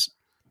just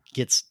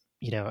gets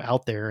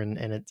out there, and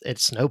it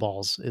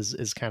snowballs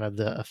is kind of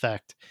the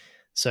effect.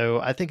 So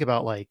I think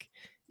about like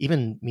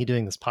even me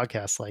doing this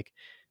podcast, like,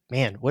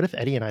 man, what if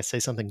Eddie and I say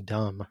something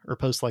dumb or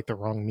post like the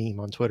wrong meme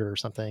on Twitter or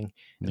something,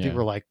 and people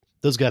are like,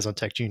 those guys on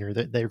Tech Junior,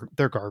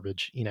 they're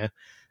garbage,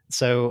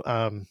 So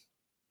and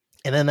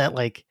then that,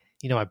 like,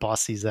 my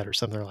boss sees that or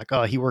something, they're like,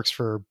 oh, he works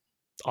for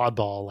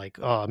Oddball, like,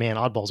 oh man,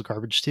 Oddball's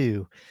garbage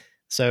too.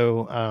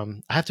 So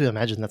I have to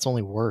imagine that's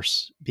only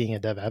worse being a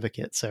dev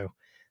advocate. So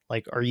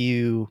like, are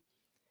you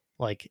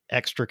like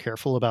extra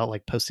careful about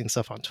like posting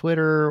stuff on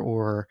Twitter,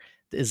 or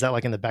is that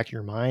like in the back of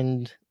your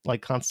mind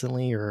like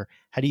constantly, or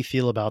how do you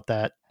feel about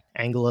that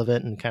angle of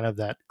it and kind of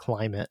that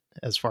climate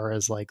as far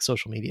as like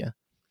social media?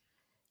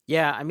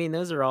 Yeah, I mean,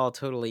 those are all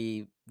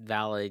totally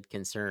valid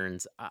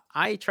concerns.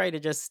 I try to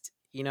just,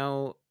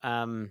 try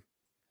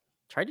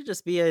to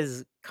just be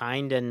as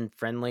kind and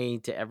friendly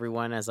to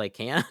everyone as I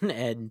can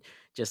and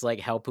just like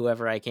help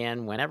whoever I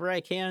can whenever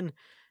I can.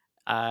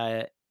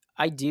 Uh,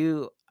 I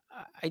do,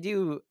 I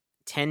do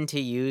tend to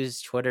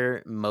use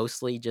Twitter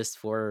mostly just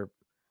for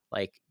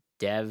like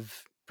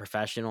dev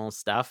professional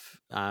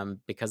stuff,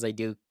 because I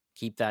do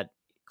keep that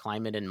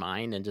climate in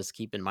mind and just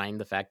keep in mind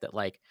the fact that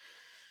like,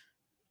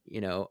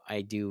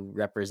 I do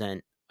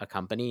represent a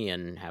company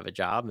and have a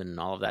job and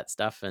all of that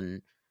stuff.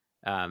 And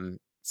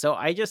so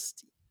I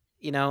just,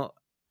 you know,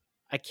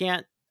 I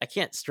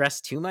can't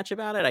stress too much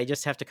about it. I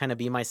just have to kind of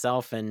be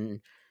myself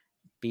and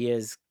be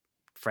as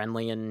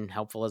friendly and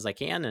helpful as I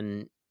can.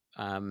 And,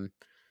 um,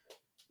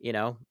 you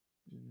know,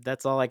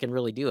 that's all I can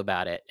really do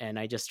about it. And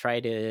I just try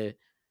to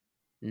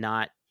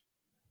not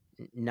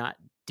not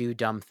do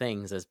dumb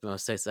things as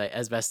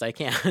best I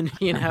can,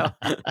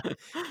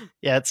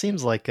 Yeah, it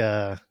seems like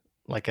a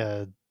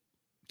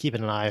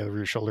keeping an eye over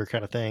your shoulder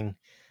kind of thing.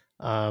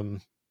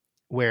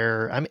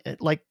 Where I mean,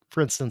 like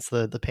for instance,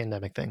 the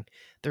pandemic thing,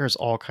 there's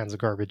all kinds of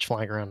garbage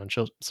flying around on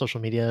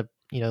social media,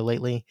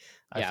 lately.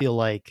 I Yeah. feel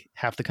like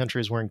half the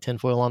country is wearing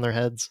tinfoil on their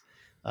heads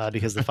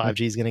because the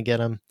 5G is going to get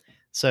them.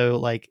 So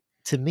like,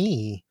 to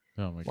me,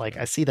 like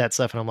I see that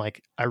stuff and I'm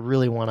like, I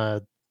really want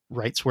to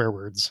write swear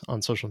words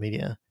on social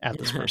media at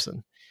this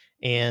person.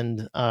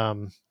 And I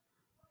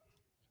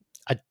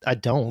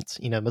don't,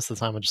 most of the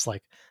time I'm just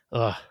like,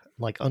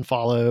 like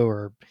unfollow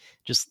or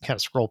just kind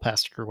of scroll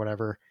past it or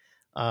whatever.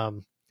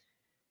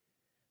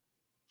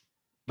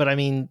 But I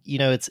mean,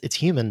 it's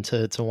human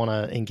to want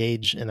to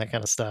engage in that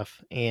kind of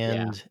stuff,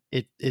 and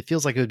it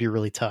feels like it would be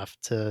really tough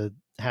to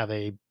have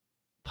a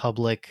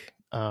public,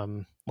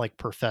 like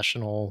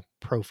professional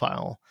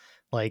profile.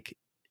 Like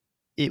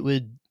it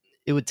would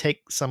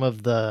take some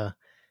of the,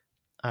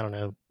 I don't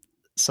know,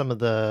 some of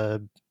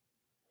the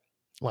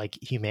like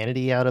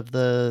humanity out of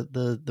the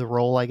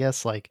role, I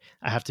guess. Like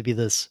I have to be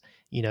this,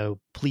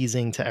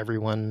 pleasing to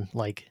everyone,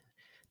 like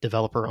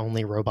developer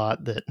only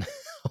robot that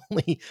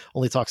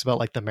only talks about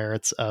like the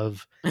merits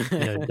of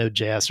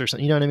Node.js or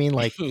something. You know what I mean?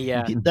 Like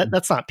Yeah.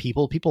 that's not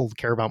people. People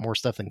care about more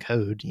stuff than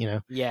code,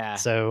 Yeah.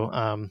 So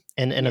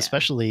and Yeah.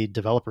 especially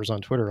developers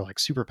on Twitter are like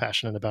super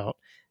passionate about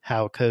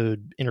how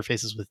code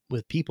interfaces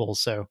with people.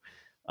 So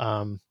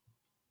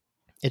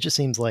it just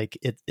seems like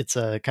it's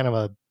a kind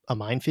of a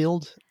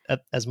minefield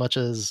as much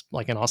as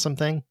like an awesome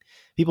thing.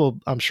 People,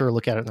 I'm sure,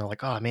 look at it and they're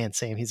like, oh man,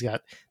 Sam, he's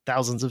got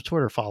thousands of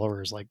Twitter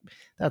followers. Like,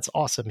 that's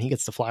awesome. He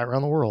gets to fly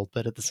around the world.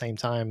 But at the same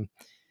time,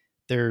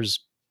 there's,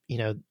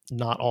 it's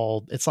not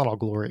all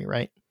glory,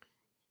 right?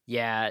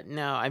 Yeah,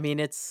 no, I mean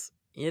it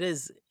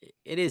is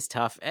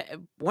tough.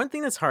 One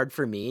thing that's hard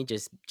for me,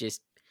 just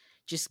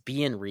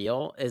being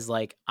real, is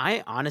like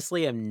I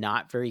honestly am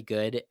not very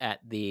good at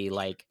the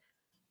like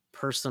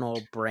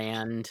personal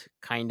brand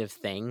kind of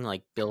thing,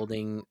 like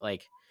building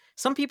like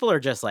some people are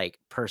just like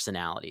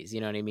personalities, you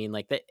know what I mean?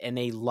 Like that, and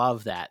they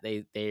love that.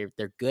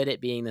 They're good at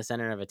being the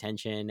center of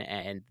attention,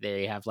 and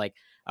they have like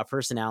a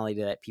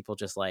personality that people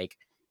just like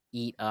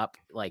eat up,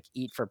 like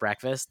eat for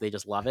breakfast. They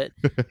just love it.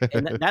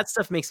 And that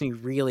stuff makes me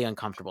really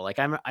uncomfortable. Like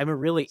I'm a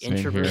really Same here.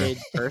 introverted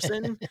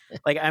person.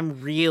 Like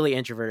I'm really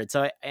introverted.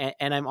 So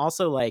and I'm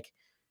also like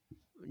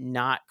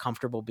not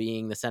comfortable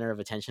being the center of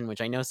attention,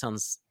 which I know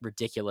sounds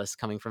ridiculous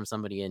coming from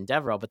somebody in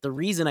DevRel, but the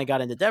reason I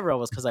got into DevRel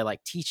was because I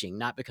like teaching,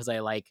 not because I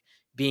like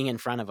being in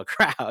front of a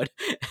crowd.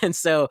 And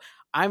so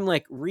I'm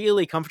like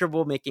really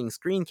comfortable making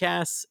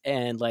screencasts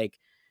and like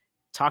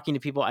talking to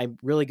people. I'm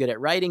really good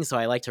at writing, so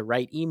I like to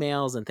write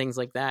emails and things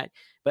like that.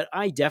 But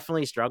I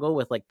definitely struggle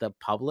with like the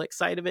public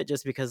side of it,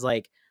 just because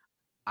like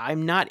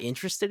I'm not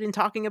interested in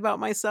talking about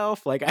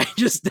myself. Like I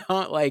just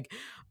don't like,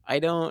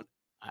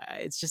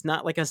 it's just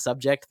not like a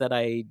subject that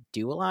I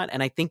do a lot.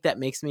 And I think that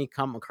makes me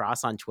come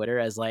across on Twitter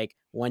as like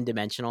one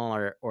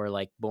dimensional or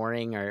like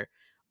boring or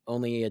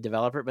only a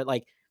developer. But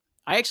like,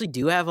 I actually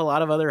do have a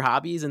lot of other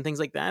hobbies and things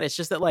like that. It's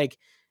just that like,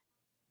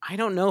 I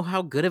don't know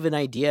how good of an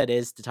idea it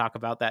is to talk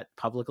about that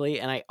publicly.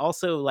 And I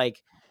also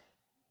like,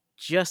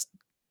 just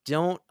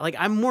don't like,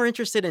 I'm more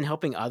interested in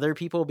helping other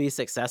people be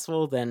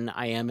successful than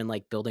I am in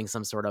like building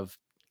some sort of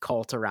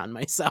cult around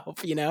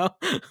myself,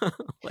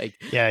 like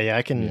yeah,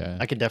 I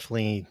can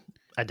definitely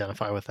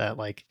identify with that.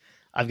 Like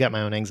I've got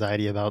my own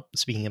anxiety about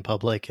speaking in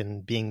public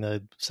and being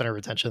the center of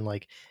attention.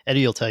 Like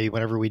Eddie will tell you,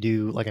 whenever we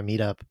do like a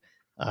meetup,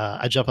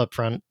 I jump up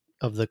front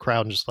of the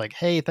crowd and just like,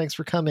 hey, thanks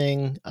for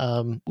coming.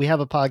 We have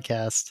a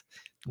podcast.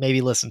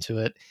 Maybe listen to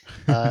it.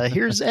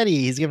 Here's Eddie.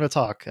 He's giving a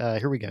talk.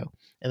 Here we go.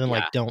 And then Yeah.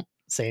 like, don't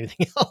say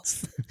anything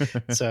else.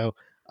 So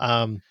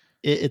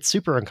it's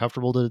super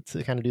uncomfortable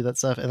to kind of do that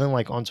stuff. And then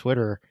like on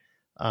Twitter,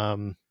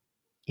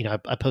 you know,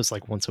 I post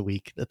like once a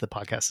week that the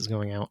podcast is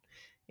going out,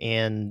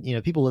 and you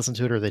know, people listen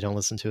to it or they don't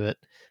listen to it.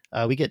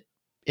 We get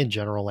in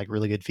general like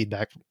really good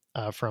feedback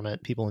from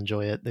it. People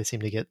enjoy it. They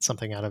seem to get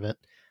something out of it.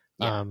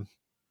 Yeah.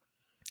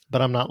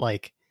 But I'm not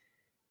like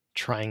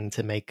trying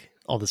to make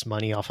all this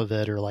money off of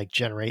it or like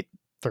generate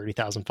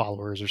 30,000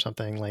 followers or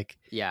something. Like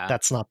Yeah.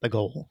 that's not the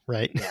goal,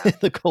 right? Yeah.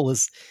 The goal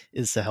is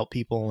to help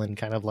people and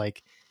kind of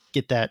like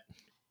get that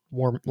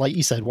warm, like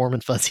you said, warm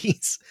and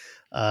fuzzies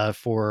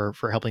for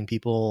helping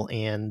people.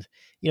 And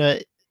you know,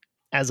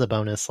 as a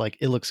bonus, like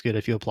it looks good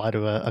if you apply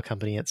to a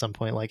company at some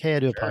point, like, hey, I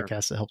do a Sure.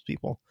 podcast that helps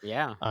people.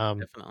 Yeah.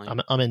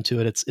 Definitely. I'm into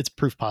it. It's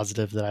proof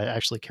positive that I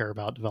actually care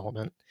about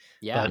development.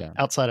 Yeah. But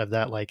outside of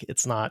that, like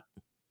it's not,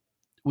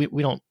 we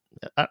don't,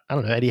 I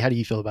don't know, Eddie, how do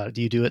you feel about it?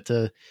 Do you do it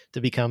to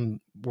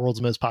become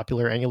world's most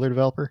popular Angular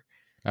developer?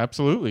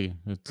 Absolutely.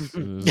 Is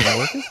it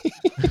working?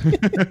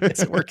 Is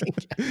it working?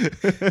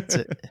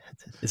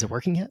 Is it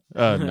working yet?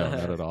 No,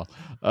 not at all.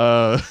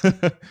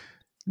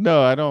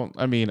 No, I don't.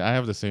 I mean, I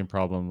have the same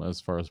problem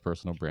as far as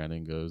personal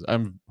branding goes.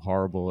 I'm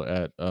horrible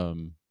at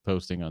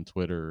posting on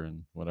Twitter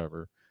and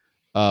whatever.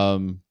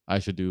 I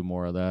should do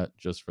more of that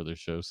just for the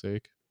show's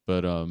sake.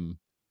 But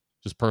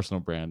just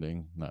personal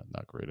branding,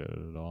 not great at it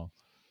at all.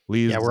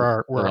 Lee's we're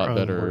our a lot own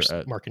better worst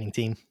at marketing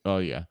team. Oh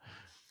yeah.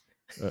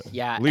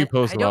 Yeah. Lee and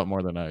posts I a lot don't-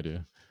 more than I do.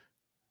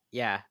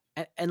 Yeah.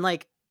 And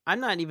like, I'm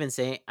not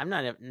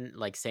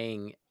like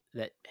saying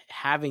that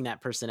having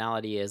that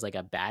personality is like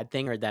a bad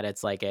thing or that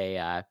it's like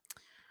a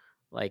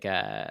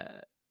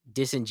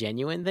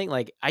disingenuine thing.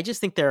 Like, I just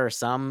think there are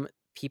some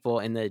people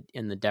in the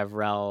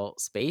DevRel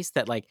space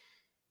that like,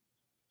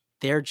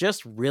 they're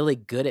just really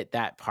good at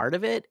that part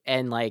of it.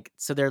 And like,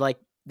 so they're like,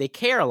 they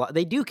care a lot.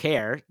 They do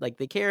care. Like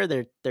they care.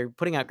 They're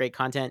putting out great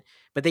content,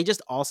 but they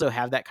just also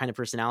have that kind of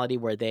personality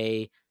where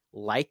they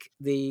like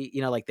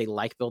like they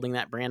like building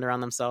that brand around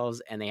themselves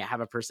and they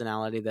have a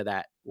personality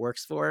that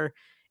works for.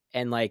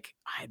 And like,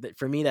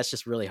 for me, that's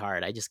just really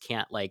hard. I just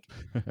can't like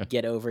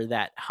get over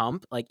that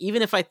hump. Like,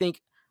 even if I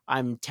think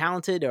I'm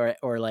talented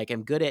or like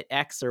I'm good at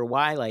X or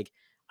Y, like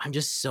I'm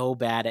just so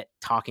bad at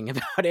talking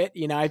about it.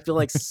 You know, I feel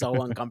like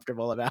so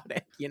uncomfortable about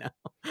it, you know?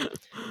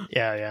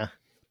 Yeah.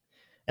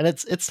 And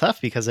it's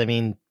tough because I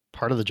mean,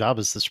 part of the job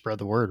is to spread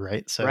the word,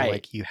 right? So Right.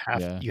 like you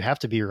have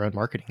to be your own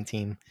marketing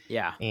team.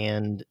 Yeah.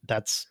 And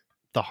that's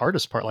the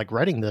hardest part. Like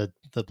writing the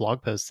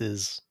blog post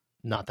is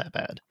not that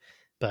bad,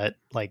 but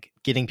like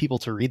getting people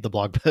to read the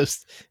blog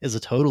post is a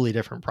totally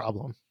different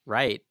problem.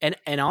 Right.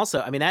 And also,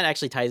 I mean, that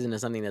actually ties into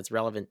something that's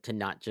relevant to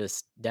not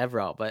just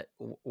DevRel, but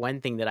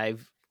one thing that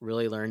I've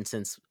really learned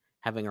since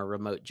having a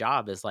remote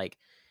job is like,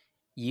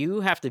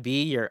 you have to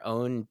be your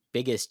own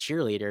biggest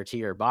cheerleader to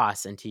your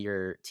boss and to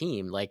your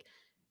team. Like,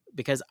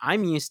 because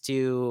I'm used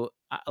to,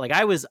 like,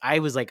 I was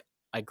like,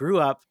 I grew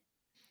up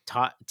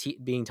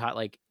being taught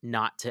like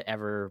not to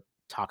ever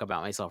talk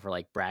about myself or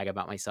like brag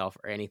about myself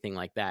or anything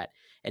like that.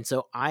 And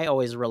so I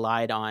always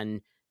relied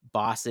on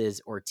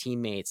bosses or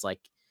teammates, like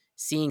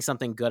seeing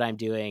something good I'm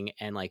doing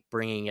and like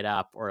bringing it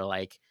up or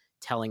like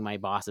telling my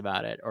boss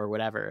about it or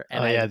whatever.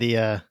 And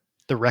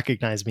the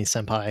recognize me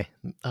senpai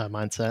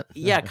mindset.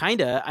 Yeah, kind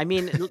of. I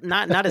mean,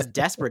 not as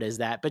desperate as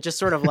that, but just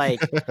sort of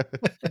like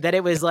that.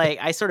 It was like,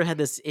 I sort of had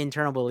this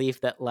internal belief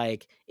that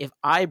like, if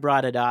I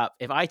brought it up,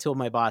 if I told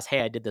my boss,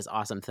 hey, I did this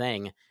awesome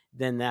thing,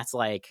 then that's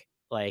like,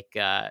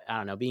 I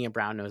don't know, being a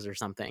brown nose or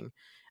something.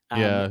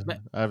 Yeah, but,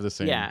 I have the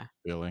same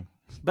feeling.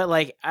 But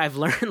like, I've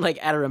learned like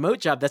at a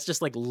remote job, that's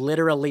just like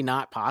literally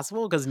not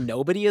possible because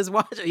nobody is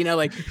watching, you know,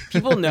 like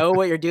people know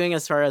what you're doing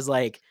as far as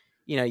like,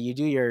 you know, you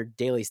do your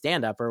daily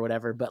stand up or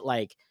whatever, but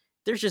like,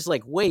 there's just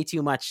like way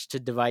too much to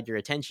divide your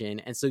attention.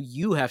 And so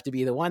you have to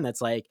be the one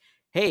that's like,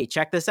 hey,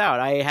 check this out.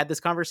 I had this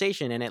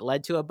conversation and it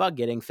led to a bug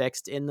getting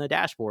fixed in the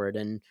dashboard.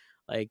 And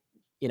like,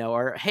 you know,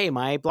 or, hey,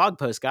 my blog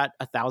post got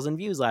 1,000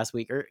 views last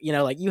week, or, you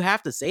know, like you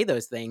have to say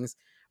those things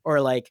or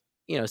like,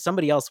 you know,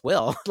 somebody else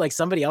will like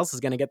somebody else is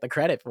going to get the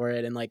credit for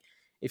it. And like,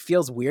 it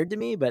feels weird to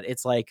me, but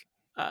it's like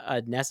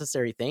a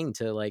necessary thing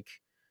to like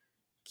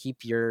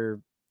keep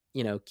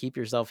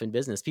yourself in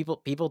business.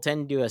 People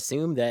tend to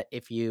assume that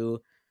if you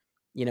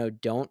know,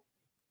 don't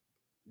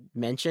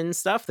mention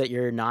stuff that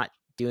you're not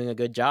doing a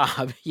good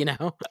job, you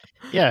know?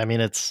 Yeah. I mean,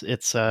 it's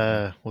what's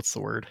the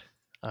word?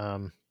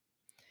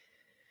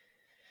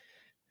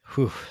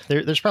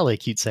 There's probably a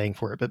cute saying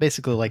for it, but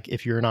basically like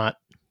if you're not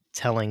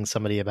telling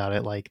somebody about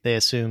it, like they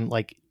assume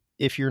like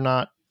if you're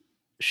not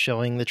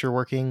showing that you're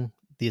working,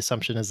 the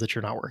assumption is that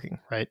you're not working.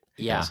 Right.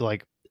 Yeah. So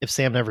like if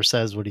Sam never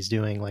says what he's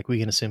doing, like we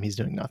can assume he's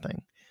doing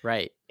nothing.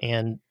 Right.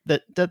 And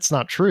that's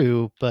not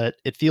true, but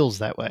it feels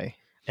that way.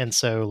 And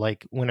so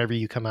like whenever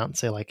you come out and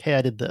say like, hey,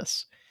 I did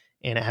this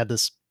and it had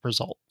this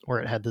result, or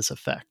it had this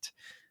effect.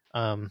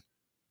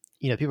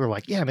 People are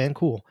like, yeah, man,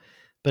 cool.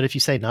 But if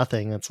you say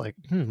nothing, it's like,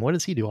 what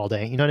does he do all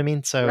day? You know what I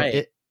mean? So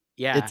Right.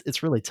 Yeah.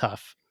 it's really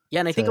tough. Yeah,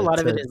 and I think a lot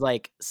of it to is,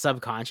 like,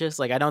 subconscious,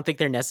 like, I don't think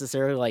they're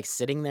necessarily, like,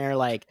 sitting there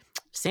like,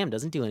 "Sam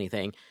doesn't do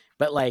anything,"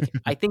 but, like,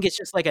 I think it's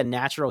just, like, a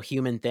natural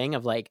human thing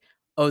of, like,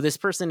 "Oh, this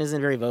person isn't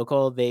very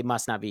vocal, they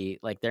must not be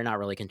like, they're not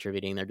really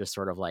contributing, they're just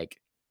sort of,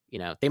 like,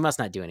 they must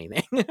not do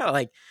anything."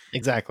 Like,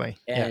 Exactly.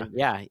 Yeah. and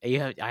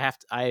yeah,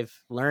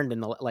 I've learned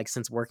in the like,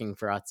 since working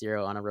for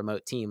Auth0 on a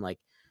remote team, like,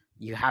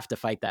 you have to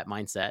fight that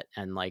mindset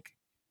and, like,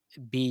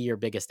 be your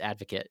biggest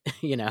advocate,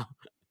 you know?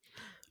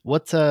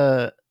 What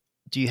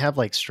do you have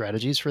like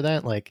strategies for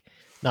that? Like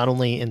not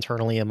only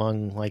internally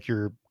among like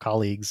your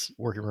colleagues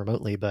working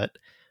remotely, but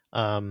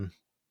um,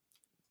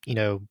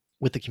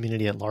 with the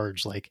community at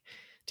large, like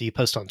do you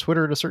post on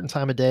Twitter at a certain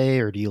time of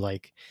day, or do you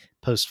like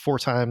post 4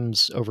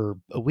 times over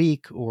a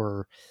week,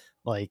 or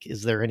like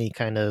is there any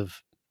kind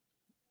of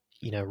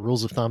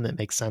rules of thumb that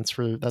makes sense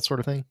for that sort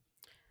of thing?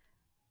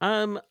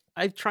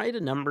 I've tried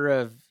a number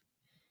of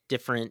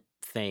different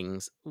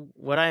things.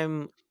 What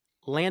I'm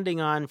landing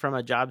on from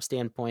a job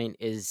standpoint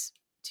is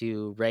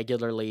to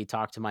regularly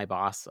talk to my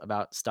boss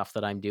about stuff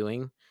that I'm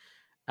doing,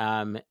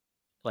 um,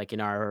 like in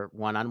our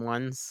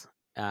one-on-ones,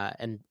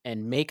 and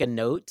make a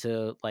note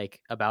to like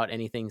about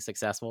anything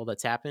successful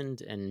that's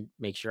happened, and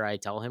make sure I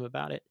tell him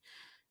about it.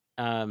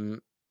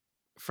 Um,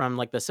 from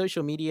like the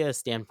social media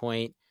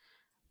standpoint,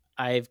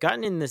 I've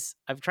tried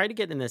to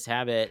get in this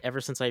habit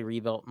ever since I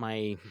rebuilt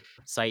my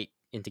site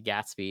into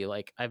Gatsby.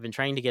 Like, I've been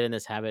trying to get in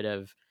this habit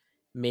of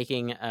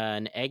making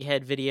an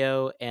egghead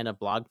video and a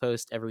blog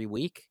post every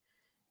week,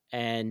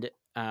 and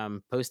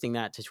posting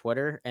that to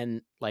Twitter.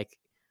 And like,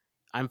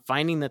 I'm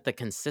finding that the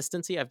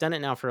consistency, I've done it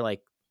now for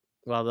like,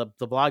 well,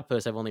 the blog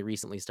post I've only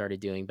recently started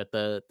doing, but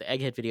the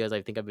egghead videos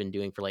I think I've been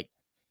doing for like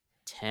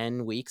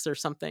 10 weeks or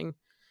something.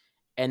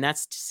 And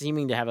that's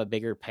seeming to have a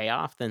bigger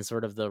payoff than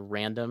sort of the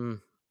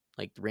random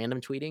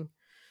tweeting.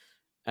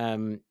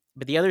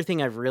 But the other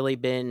thing I've really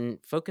been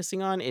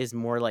focusing on is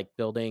more like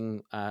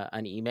building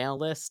an email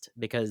list,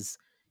 because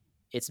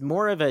it's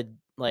more of a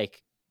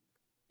like,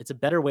 it's a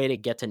better way to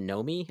get to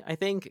know me, I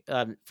think.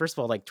 First of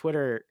all, like,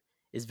 Twitter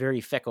is very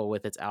fickle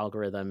with its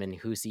algorithm and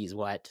who sees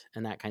what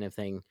and that kind of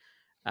thing.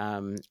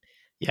 Um,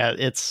 Yeah,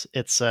 it's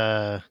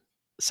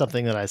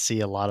something that I see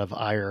a lot of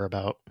ire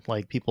about.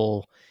 Like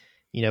people,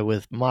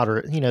 with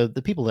moderate,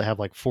 the people that have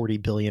like 40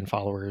 billion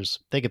followers,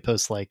 they could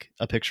post like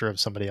a picture of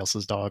somebody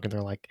else's dog and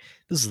they're like,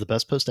 this is the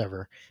best post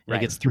ever. And it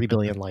right, gets 3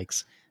 billion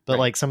likes. But right.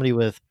 like somebody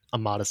with a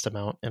modest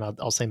amount, and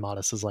I'll say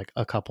modest is like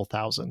a couple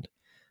thousand,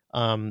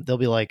 they'll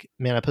be like,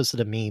 man, I posted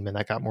a meme and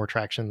that got more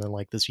traction than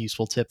like this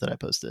useful tip that I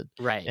posted.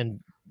 Right.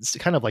 And it's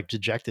kind of like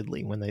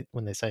dejectedly when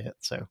they say it.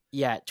 So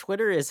Yeah,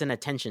 Twitter is an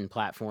attention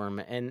platform,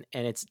 and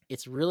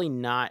it's really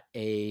not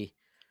a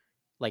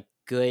like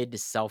good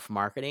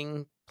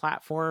self-marketing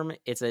platform.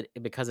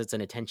 Because it's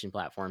an attention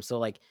platform. So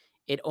like,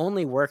 it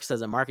only works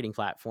as a marketing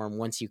platform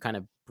once you kind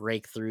of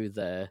break through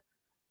the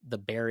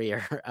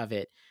barrier of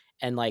it.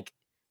 And like,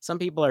 some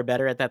people are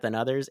better at that than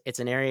others. It's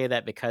an area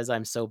that, because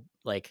I'm so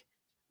like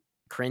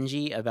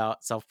cringy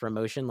about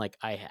self-promotion, like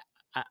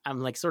I'm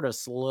like sort of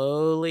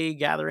slowly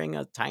gathering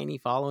a tiny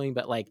following,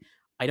 but like,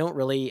 I don't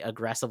really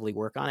aggressively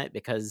work on it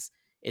because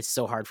it's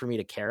so hard for me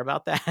to care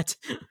about that.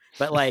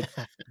 But like,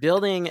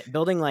 building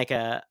like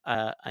an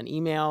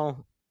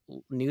email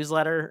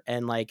newsletter,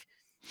 and like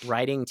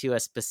writing to a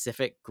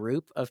specific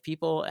group of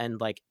people, and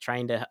like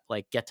trying to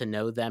like get to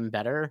know them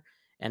better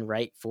and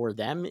write for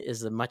them,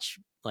 is a much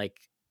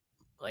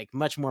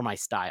much more my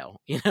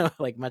style,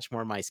 like much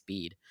more my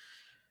speed.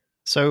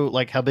 So,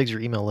 like, how big's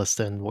your email list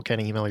and what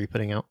kind of email are you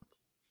putting out?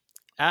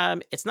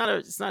 It's not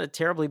a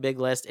terribly big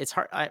list. It's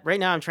hard right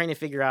now. I'm trying to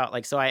figure out,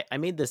 like, so I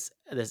made this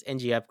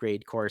NG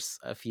upgrade course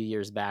a few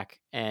years back,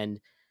 and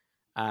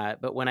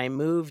but when I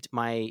moved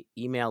my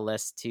email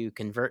list to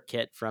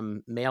ConvertKit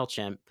from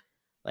Mailchimp,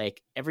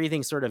 like,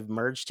 everything sort of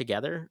merged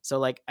together. So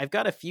like, I've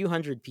got a few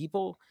hundred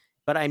people,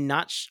 but I'm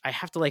not. I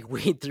have to like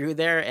wade through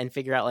there and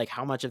figure out like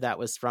how much of that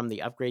was from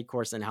the upgrade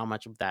course and how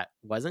much of that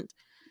wasn't.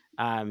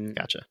 Um,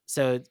 Gotcha.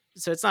 so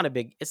it's not a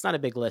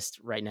big list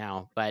right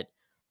now, but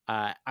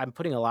I'm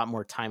putting a lot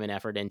more time and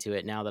effort into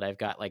it now that I've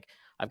got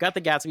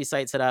the Gatsby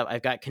site set up.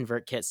 I've got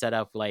ConvertKit set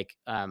up, like,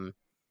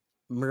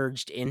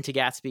 merged into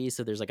Gatsby,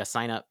 so there's like a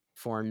sign up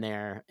form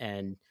there,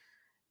 and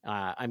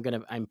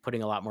I'm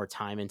putting a lot more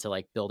time into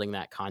like building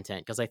that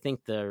content, because I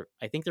think the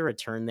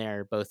return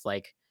there, both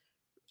like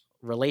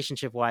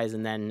relationship wise,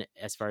 and then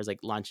as far as like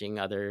launching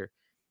other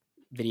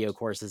video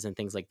courses and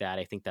things like that,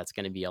 I think that's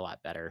going to be a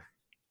lot better.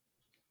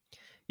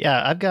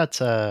 Yeah, I've got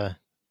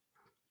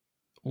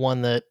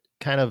one that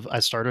kind of I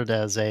started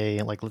as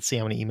a like, let's see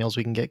how many emails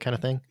we can get kind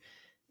of thing.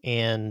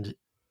 And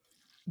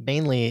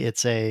mainly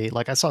it's a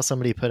like, I saw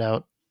somebody put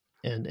out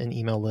an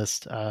email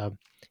list, Amberly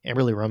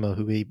Romo,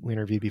 who we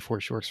interviewed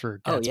before. She works for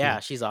Gatsby. Oh yeah,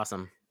 she's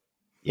awesome.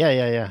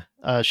 Yeah.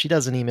 She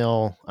does an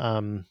email.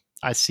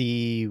 I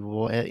see.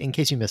 Well, in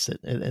case you missed it,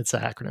 it's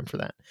an acronym for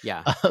that.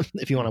 Yeah.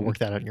 If you want to work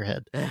that out in your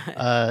head.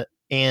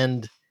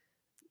 And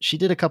she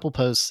did a couple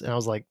posts, and I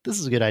was like, this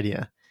is a good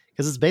idea,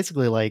 because it's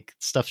basically like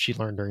stuff she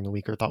learned during the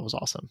week or thought was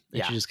awesome, and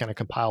Yeah. she just kind of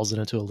compiles it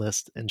into a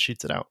list and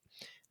shoots it out.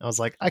 And I was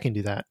like, I can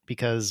do that,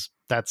 because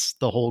that's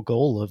the whole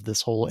goal of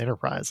this whole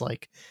enterprise.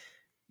 Like,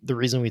 the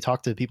reason we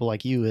talk to people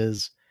like you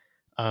is,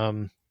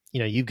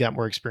 you've got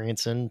more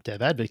experience in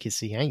dev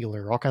advocacy,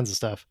 Angular, all kinds of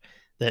stuff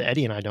that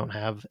Eddie and I don't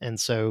have. And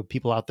so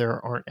people out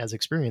there aren't as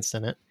experienced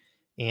in it,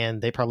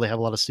 and they probably have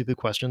a lot of stupid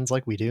questions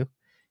like we do.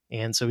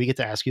 And so we get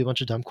to ask you a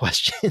bunch of dumb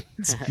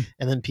questions,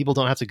 and then people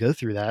don't have to go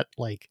through that,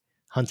 like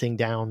hunting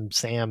down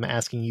Sam,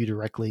 asking you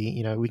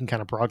directly. We can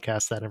kind of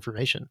broadcast that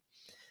information,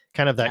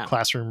 kind of that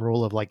classroom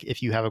rule of like,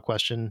 if you have a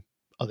question,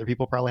 other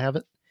people probably have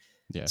it.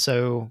 Yeah.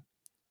 So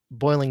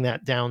boiling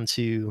that down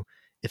to,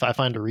 if I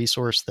find a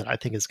resource that I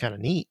think is kind of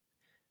neat,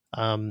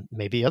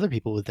 maybe other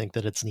people would think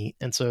that it's neat.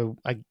 And so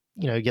I,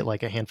 get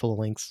like a handful of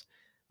links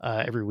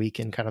every week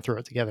and kind of throw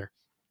it together.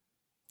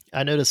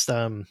 I noticed,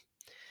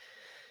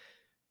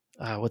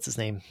 what's his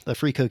name? The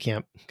Free Code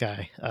Camp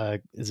guy.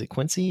 Is it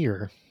Quincy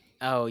or?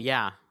 Oh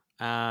yeah.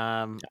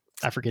 I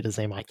forget his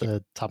name off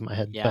the top of my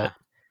head. Yeah. But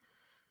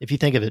if you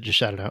think of it, just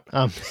shout it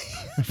out.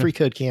 Free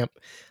Code Camp,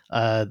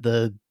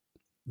 the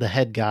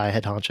head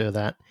honcho,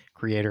 that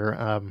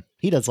creator,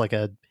 he does like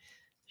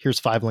here's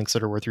 5 links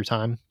that are worth your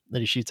time that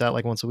he shoots out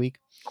like once a week.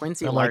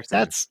 Quincy Larkson.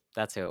 Like,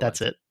 that's who it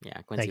that's was. it.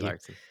 Yeah, Quincy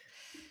Larkson.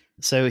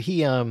 So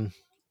he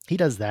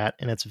does that,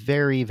 and it's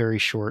very, very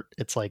short.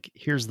 It's like,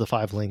 here's the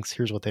 5 links,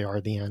 here's what they are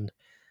at the end.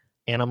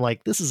 And I'm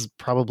like, this is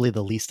probably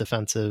the least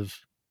offensive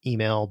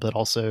email, but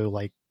also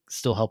like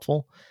still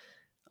helpful.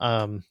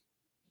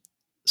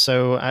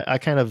 So I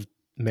kind of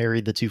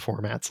married the two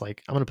formats.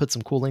 Like, I'm going to put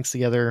some cool links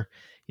together.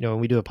 When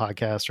we do a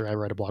podcast or I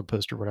write a blog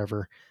post or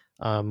whatever,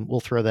 we'll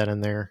throw that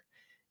in there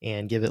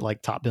and give it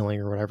like top billing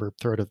or whatever,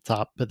 throw it at the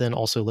top, but then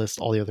also list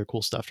all the other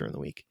cool stuff during the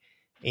week.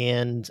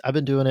 And I've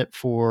been doing it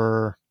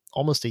for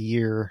almost a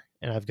year,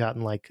 and I've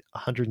gotten like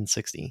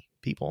 160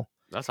 people.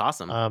 That's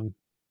awesome.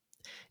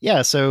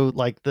 Yeah. So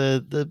like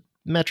the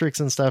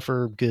metrics and stuff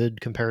are good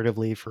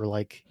comparatively for,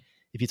 like,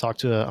 if you talk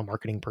to a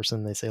marketing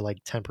person, they say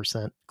like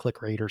 10%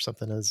 click rate or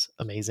something is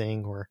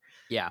amazing, or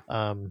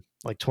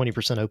like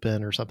 20%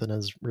 open or something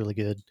is really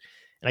good.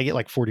 And I get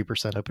like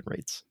 40% open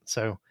rates.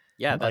 So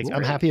yeah,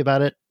 I'm happy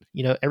about it.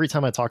 Every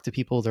time I talk to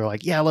people, they're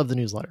like, yeah, I love the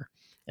newsletter.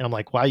 And I'm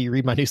like, why you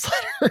read my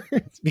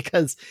newsletter?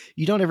 Because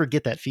you don't ever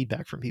get that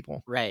feedback from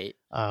people. Right.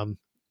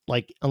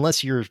 Like,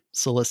 unless you're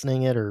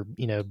soliciting it, or,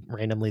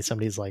 randomly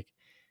somebody's like,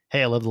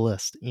 hey, I love the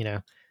list,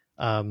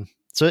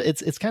 so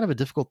it's kind of a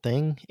difficult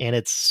thing, and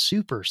it's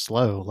super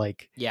slow.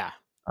 Like,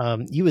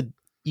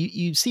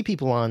 you see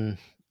people on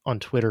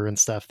Twitter and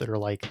stuff that are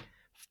like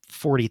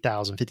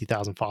 40,000,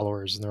 50,000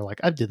 followers, and they're like,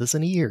 I did this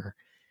in a year.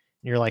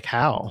 And you're like,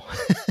 how?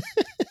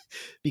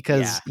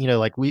 Because,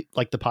 like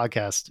the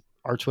podcast,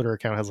 our Twitter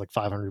account has like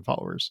 500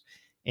 followers,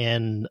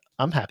 and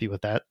I'm happy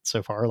with that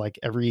so far. Like,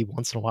 every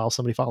once in a while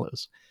somebody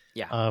follows.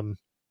 Yeah.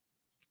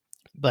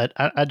 But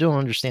I don't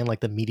understand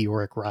like the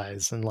meteoric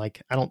rise, and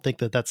like, I don't think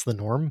that that's the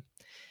norm.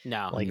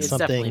 No, like, it's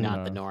definitely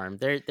not the norm.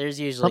 There's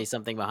usually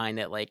something behind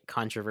it, like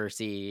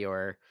controversy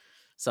or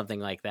something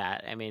like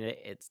that. I mean,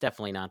 it's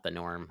definitely not the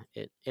norm.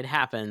 It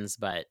happens,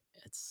 but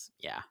it's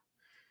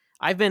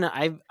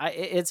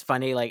it's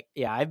funny. Like,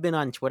 I've been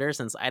on Twitter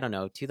since, I don't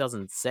know,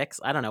 2006.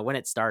 I don't know when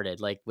it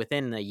started, like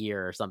within a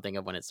year or something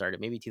of when it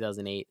started, maybe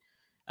 2008.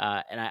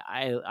 And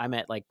I'm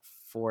at like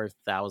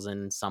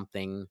 4,000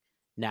 something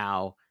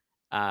now.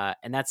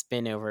 And that's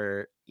been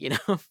over,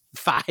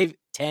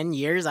 5-10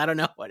 years. I don't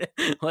know what,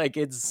 like,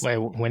 it's. Wait,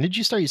 when did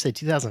you start? You say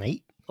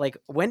 2008? Like,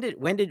 when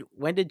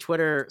did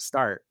Twitter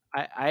start?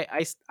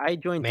 I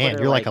joined. Man,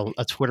 Twitter, you're like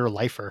a Twitter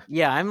lifer.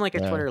 Yeah, I'm like a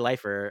Twitter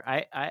lifer.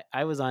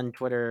 I was on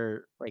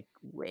Twitter like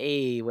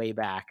way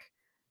back.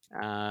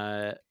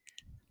 I'll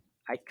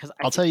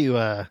tell you.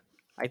 I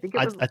think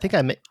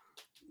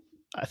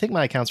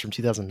my account's from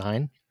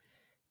 2009.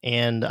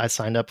 And I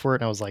signed up for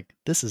it, and I was like,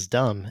 this is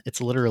dumb.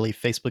 It's literally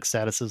Facebook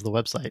status is the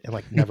website, and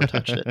like never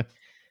touched it.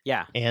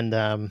 Yeah. And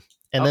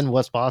then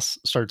Wes Boss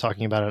started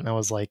talking about it, and I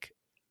was like,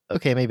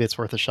 okay, maybe it's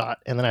worth a shot.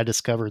 And then I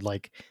discovered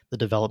like the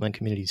development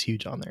community is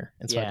huge on there.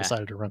 And so I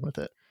decided to run with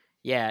it.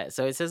 Yeah.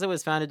 So it says it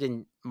was founded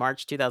in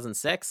March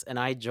 2006, and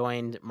I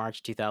joined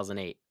March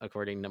 2008,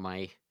 according to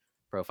my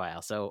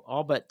profile. So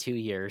all but 2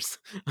 years.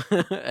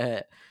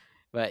 But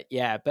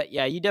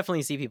yeah, you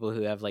definitely see people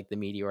who have like the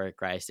meteoric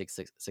rise to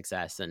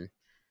success, and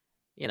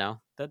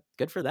that's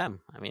good for them.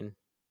 I mean,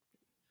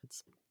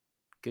 it's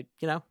good,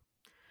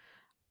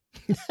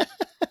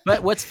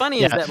 But what's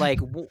funny is that like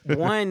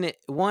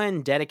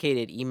one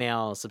dedicated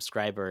email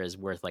subscriber is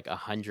worth like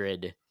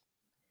 100,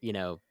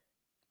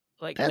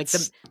 like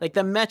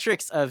the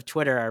metrics of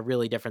Twitter are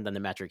really different than the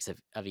metrics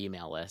of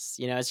email lists.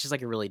 It's just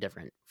like a really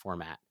different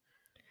format.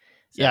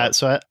 So, yeah.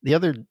 So the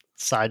other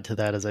side to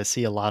that is I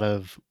see a lot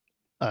of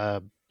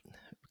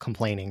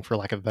complaining, for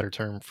lack of a better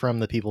term, from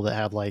the people that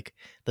have like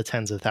the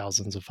tens of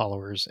thousands of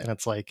followers, and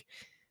it's like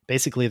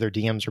basically their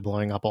DMs are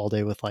blowing up all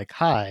day with like,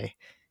 hi.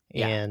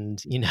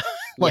 And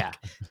like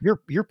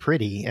you're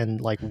pretty,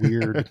 and like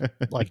weird,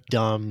 like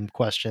dumb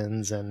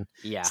questions and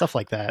Yeah. stuff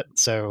like that.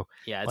 So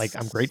Yeah. like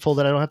I'm grateful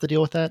that I don't have to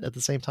deal with that at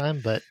the same time.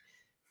 But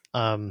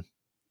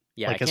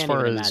yeah, like I as can't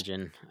far even as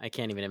imagine. I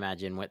can't even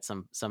imagine what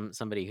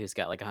somebody who's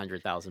got like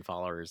 100,000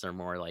 followers or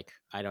more. Like,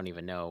 I don't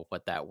even know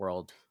what that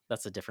world.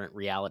 That's a different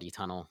reality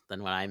tunnel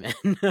than what I'm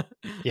in.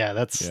 yeah,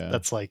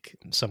 that's like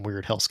some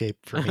weird hellscape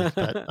for me.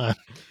 But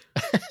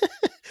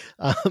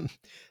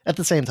at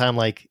the same time,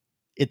 like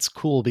it's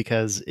cool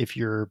because if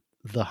you're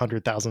the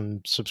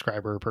 100,000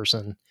 subscriber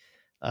person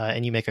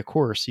and you make a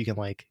course, you can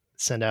like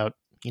send out,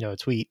 a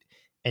tweet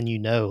and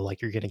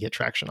like you're going to get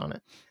traction on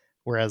it.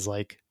 Whereas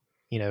like,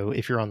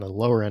 if you're on the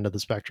lower end of the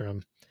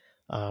spectrum,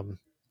 the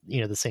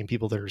same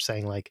people that are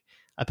saying like,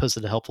 I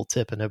posted a helpful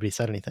tip and nobody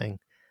said anything.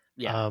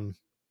 Yeah.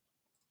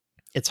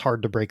 It's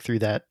hard to break through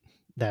that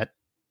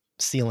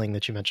ceiling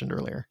that you mentioned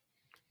earlier.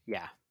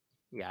 Yeah.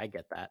 Yeah, I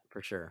get that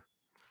for sure.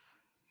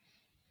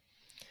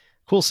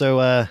 Cool.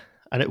 So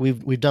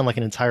we've done like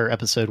an entire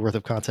episode worth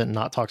of content and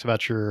not talked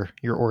about your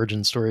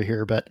origin story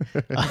here, but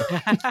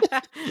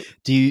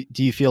do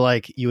you feel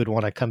like you would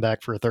want to come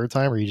back for a third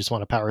time, or you just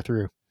want to power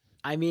through?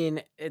 I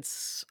mean,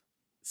 it's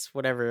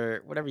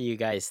whatever you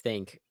guys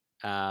think.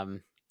 What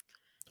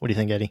do you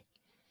think, Eddie?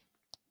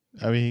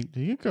 I mean,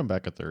 you can come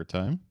back a third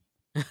time.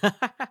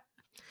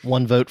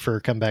 One vote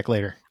for come back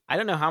later. I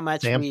don't know how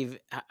much Sam? we've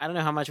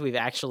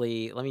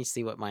actually. Let me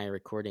see what my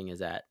recording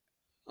is at.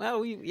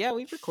 Well,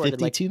 we've recorded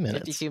 52 like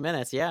minutes. 52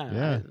 minutes. Yeah.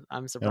 Yeah.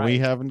 I'm surprised. And we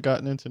haven't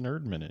gotten into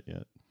Nerd Minute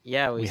yet.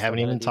 Yeah, We haven't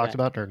even talked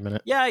about Nerd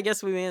Minute. Yeah, I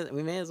guess we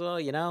may as well.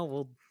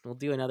 We'll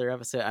do another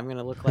episode. I'm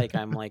gonna look like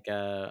I'm like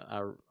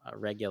a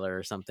regular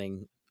or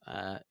something.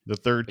 The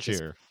third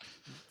chair.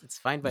 It's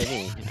fine by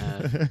me.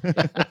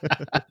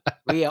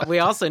 We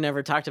also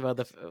never talked about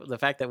the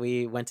fact that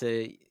we went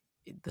to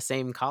the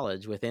same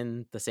college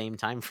within the same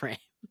time frame.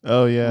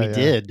 Oh yeah,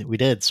 we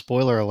did.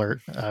 Spoiler alert.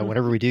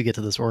 Whenever we do get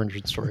to this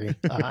origin story,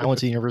 I went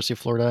to the University of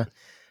Florida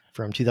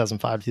from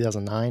 2005 to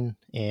 2009,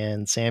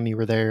 and Sam, you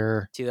were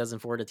there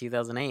 2004 to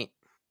 2008.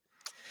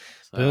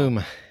 So,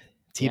 boom,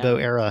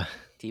 TiVo era.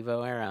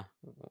 TiVo era,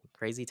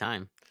 crazy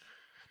time.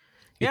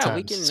 Good yeah, times.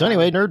 we can. So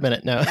anyway, Nerd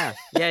Minute. No.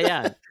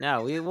 Yeah.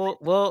 No,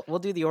 we'll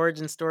do the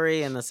origin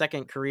story and the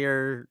second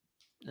career,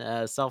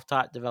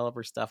 self-taught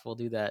developer stuff. We'll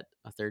do that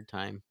a third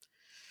time.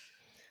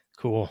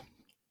 Cool.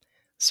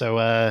 So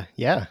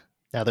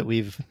now that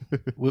we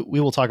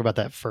will talk about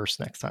that first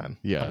next time.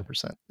 Yeah.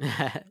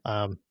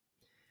 100%.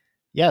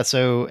 Yeah.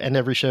 So, and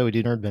every show we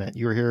do Nerd Minute.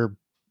 You were here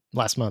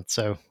last month,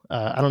 so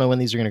I don't know when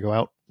these are going to go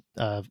out.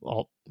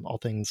 All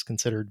things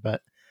considered,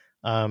 but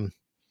what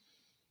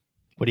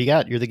do you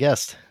got? You're the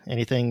guest.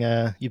 Anything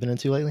you've been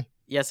into lately?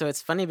 Yeah. So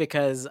it's funny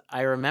because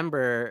I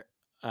remember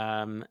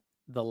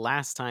the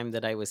last time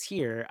that I was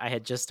here, I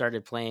had just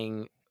started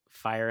playing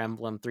Fire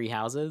Emblem Three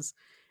Houses,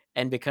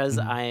 and because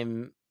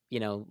I'm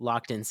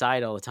locked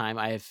inside all the time,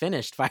 I have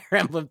finished Fire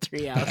Emblem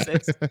Three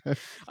Houses.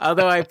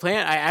 Although I'm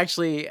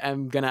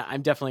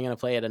definitely gonna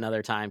play it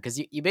another time, because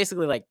you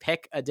basically like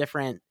pick a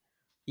different.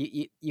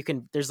 You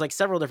can, there's like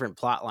several different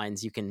plot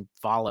lines you can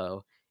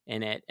follow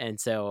in it, and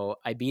so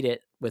I beat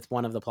it with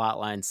one of the plot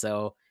lines,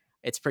 so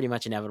it's pretty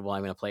much inevitable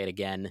I'm going to play it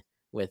again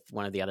with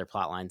one of the other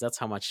plot lines. That's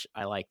how much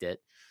I liked it.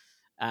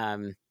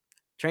 Trying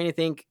to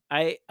think,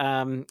 I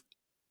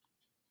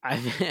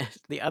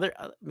the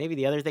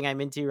other thing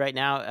I'm into right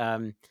now,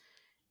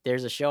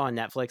 there's a show on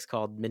Netflix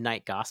called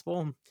Midnight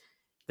Gospel.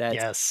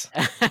 Yes.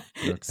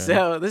 Okay.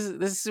 So this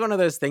is one of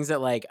those things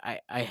that like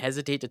I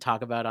hesitate to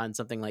talk about on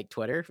something like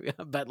Twitter,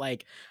 but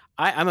like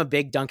I'm a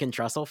big Duncan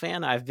Trussell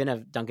fan. I've been a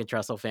Duncan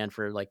Trussell fan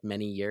for like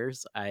many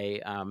years.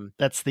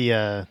 That's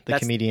the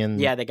comedian.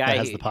 Yeah, the guy that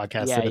has the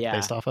podcast that it's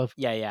based off of.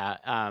 Yeah.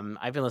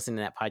 I've been listening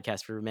to that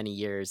podcast for many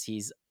years.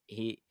 He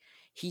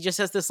just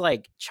has this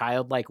like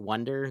childlike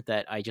wonder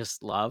that I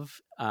just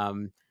love.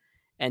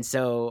 And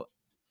so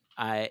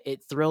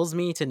it thrills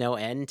me to no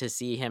end to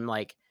see him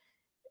like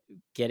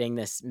getting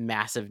this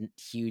massive,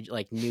 huge,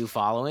 like new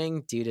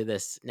following due to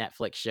this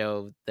Netflix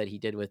show that he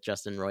did with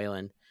Justin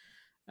Roiland.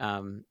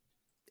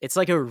 It's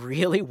like a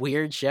really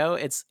weird show.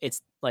 It's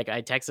like,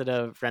 I texted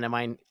the friend of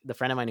mine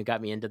who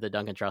got me into the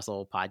Duncan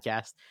Trussell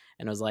podcast,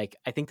 and was like,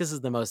 I think this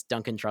is the most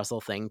Duncan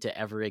Trussell thing to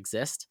ever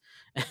exist.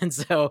 And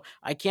so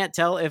I can't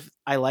tell if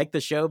I like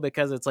the show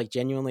because it's like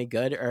genuinely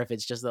good, or if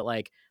it's just that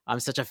like I'm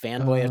such a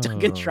fanboy of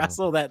Duncan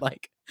Trussell that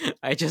like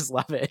I just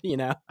love it,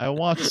 I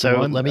watched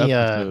one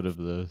episode of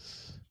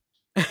this.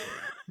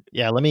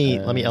 Yeah, let me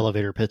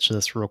elevator pitch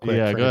this real quick.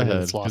 Yeah, go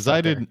ahead. Because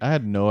I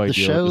had no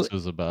idea what this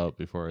was about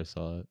before I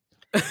saw it.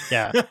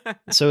 Yeah.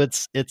 So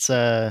it's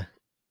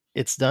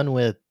done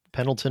with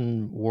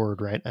Pendleton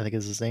Ward, right? I think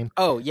is his name.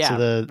 Oh yeah,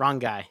 so wrong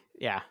guy.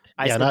 Yeah,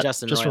 not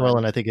Justin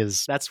Roiland. I think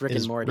that's Rick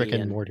and Morty. Rick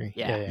and Morty.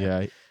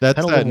 Yeah. That's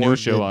Pendleton that new Ward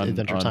show on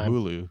Adventure Time.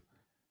 Hulu.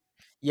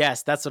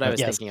 Yes, that's what I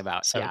was thinking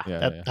about. So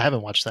Yeah. I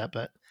haven't watched that,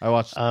 but I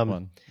watched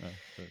one.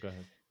 So go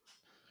ahead.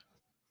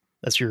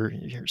 That's your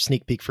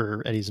sneak peek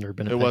for Eddie's Nerd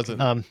Minute. It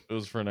wasn't. It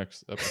was for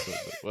next episode,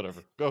 but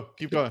whatever. Go,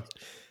 keep going.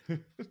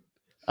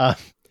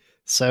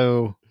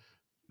 So,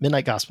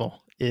 Midnight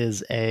Gospel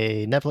is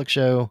a Netflix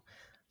show.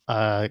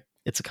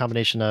 It's a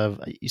combination of,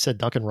 you said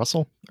Duncan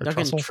Russell or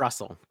Duncan Trussell?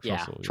 Trussell. Yeah.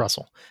 Trussell, yeah.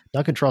 Trussell.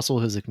 Duncan Trussell,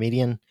 who's a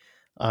comedian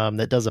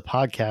that does a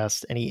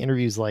podcast, and he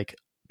interviews like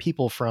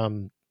people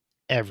from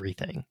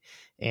everything,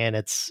 and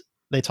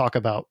they talk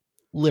about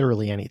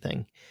literally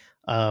anything.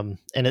 And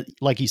it,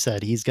 like you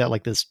said, he's got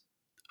like this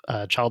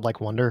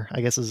childlike wonder,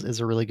 I guess is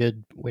a really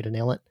good way to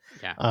nail it.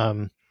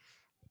 Yeah.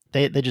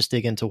 They just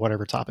dig into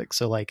whatever topic.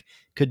 So like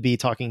could be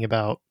talking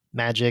about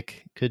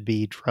magic, could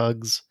be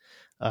drugs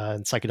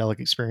and psychedelic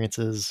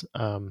experiences,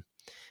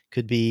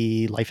 could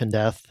be life and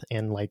death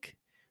and like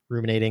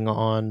ruminating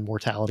on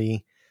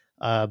mortality.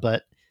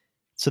 But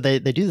so they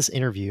do this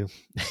interview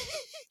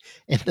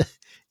and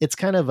it's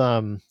kind of,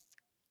 I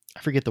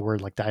forget the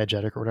word, like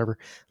diegetic or whatever.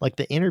 Like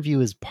the interview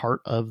is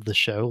part of the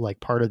show, like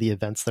part of the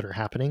events that are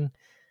happening,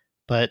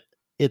 but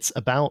it's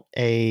about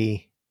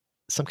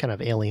some kind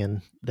of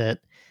alien that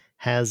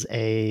has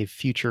a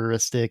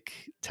futuristic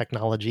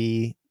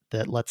technology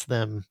that lets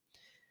them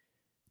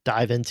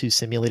dive into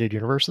simulated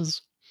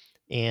universes.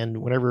 And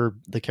whenever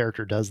the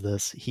character does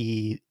this,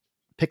 he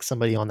picks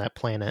somebody on that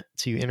planet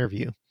to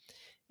interview.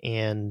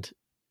 And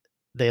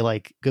they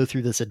like go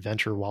through this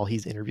adventure while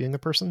he's interviewing the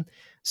person.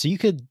 So you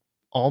could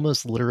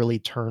almost literally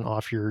turn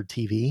off your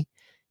TV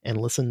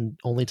and listen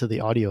only to the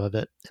audio of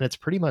it. And it's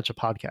pretty much a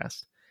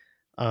podcast.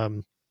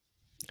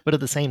 But at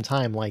the same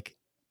time, like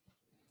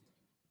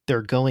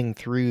they're going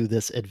through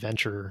this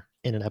adventure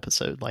in an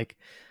episode. Like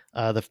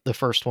the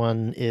first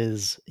one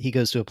is he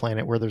goes to a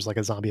planet where there's like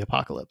a zombie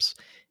apocalypse,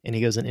 and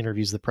he goes and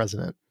interviews the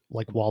president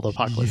like while the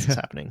apocalypse is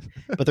happening.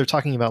 But they're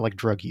talking about like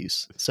drug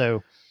use.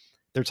 So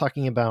they're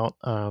talking about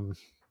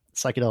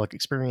psychedelic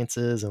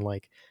experiences and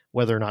like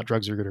whether or not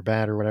drugs are good or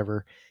bad or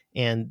whatever.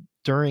 And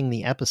during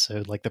the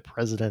episode, like the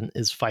president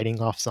is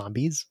fighting off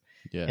zombies,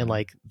 and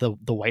like the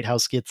White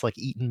House gets like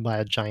eaten by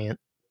a giant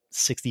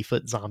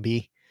 60-foot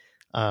zombie,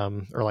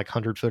 or like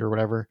 100-foot or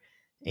whatever.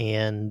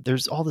 And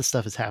there's all this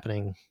stuff is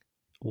happening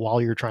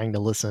while you're trying to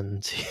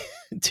listen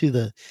to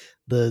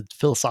the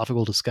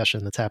philosophical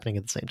discussion that's happening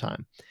at the same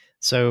time.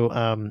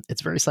 So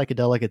it's very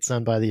psychedelic. It's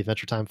done by the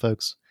Adventure Time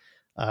folks.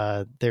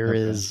 There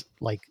is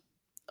like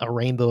a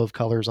rainbow of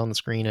colors on the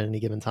screen at any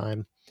given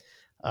time.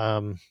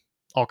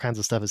 All kinds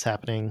of stuff is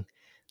happening.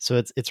 So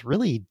it's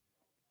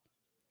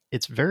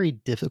very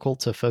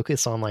difficult to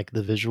focus on like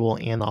the visual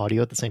and the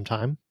audio at the same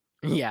time.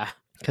 Yeah.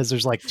 Because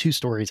there's like two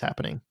stories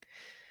happening.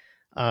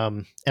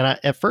 And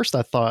at first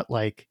I thought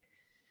like,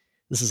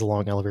 this is a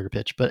long elevator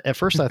pitch, but at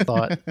first I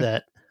thought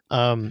that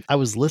I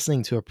was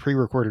listening to a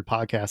pre-recorded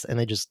podcast and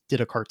they just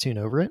did a cartoon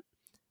over it,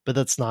 but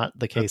that's not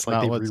the case. That's like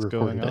not they what's re-recorded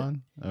going it.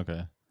 on?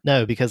 Okay.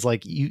 No, because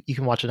like you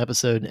can watch an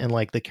episode and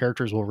like the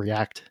characters will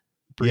react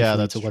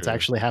briefly to what's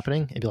actually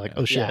happening and be like,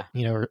 oh shit,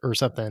 or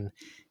something.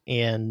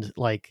 And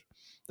like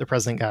the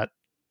president got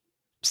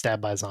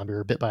stabbed by a zombie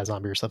or bit by a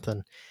zombie or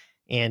something.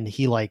 And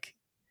he like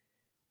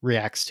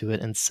reacts to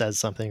it and says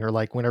something, or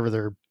like whenever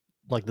they're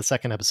like the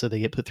second episode, they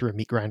get put through a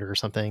meat grinder or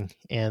something,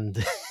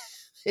 and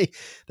they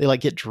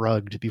like get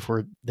drugged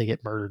before they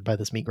get murdered by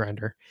this meat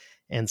grinder.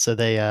 And so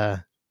they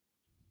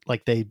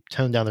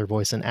tone down their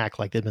voice and act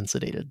like they've been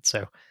sedated.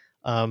 So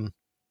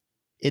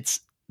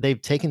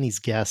they've taken these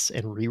guests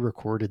and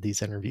re-recorded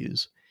these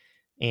interviews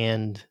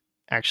and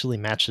actually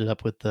matched it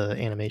up with the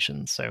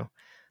animation. So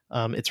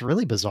it's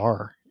really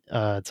bizarre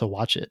to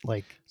watch it.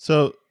 Like,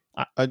 so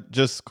I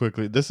just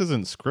quickly, this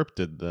isn't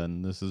scripted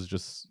then. This is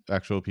just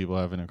actual people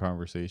having a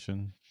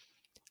conversation.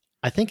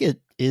 I think it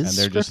is,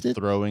 and they're scripted. Just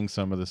throwing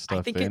some of the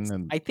stuff in,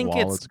 and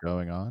while it's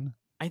going on.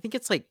 I think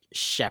it's like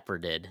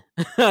shepherded.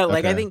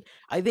 Like I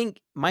think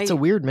it's a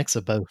weird mix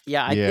of both.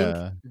 Yeah, I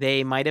think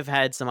they might have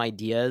had some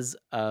ideas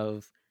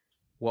of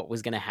what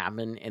was going to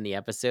happen in the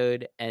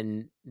episode,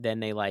 and then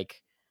they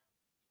like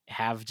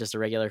have just a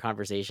regular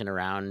conversation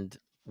around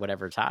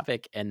whatever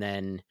topic, and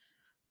then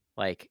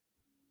like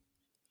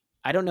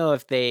I don't know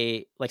if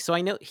they like. So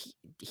I know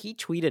he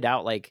tweeted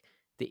out like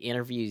the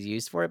interviews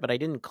used for it, but I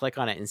didn't click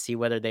on it and see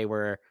whether they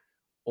were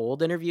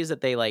old interviews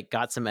that they like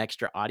got some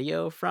extra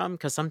audio from.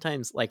 Because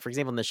sometimes, like for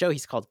example, in the show,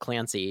 he's called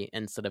Clancy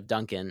instead of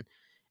Duncan,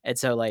 and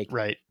so like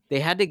they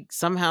had to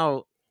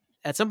somehow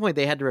at some point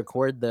they had to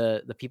record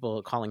the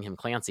people calling him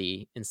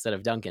Clancy instead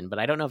of Duncan. But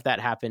I don't know if that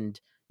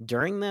happened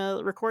during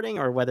the recording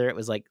or whether it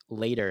was like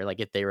later, like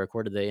if they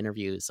recorded the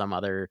interview some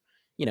other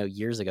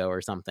years ago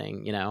or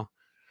something,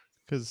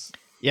 because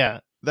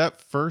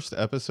that first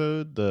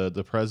episode,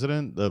 the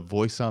president, the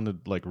voice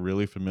sounded like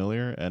really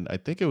familiar, and I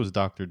think it was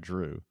Dr.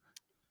 Drew.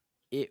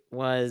 It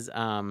was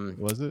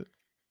was it?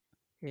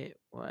 It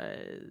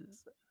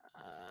was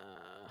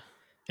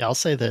yeah, I'll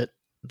say that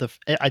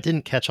I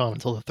didn't catch on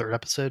until the third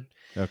episode.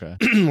 Okay.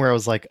 Where I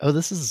was like, oh,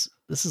 this is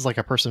like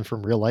a person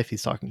from real life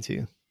he's talking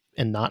to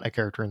and not a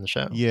character in the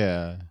show.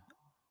 Yeah.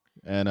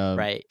 And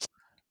right.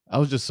 I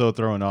was just so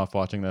thrown off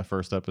watching that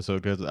first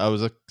episode because I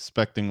was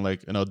expecting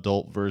like an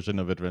adult version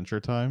of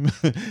Adventure Time.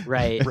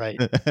 Right.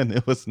 And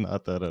it was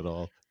not that at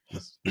all.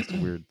 It's a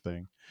weird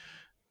thing.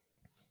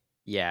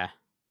 Yeah.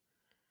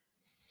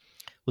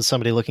 Was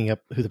somebody looking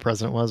up who the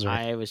president was? Or?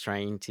 I was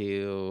trying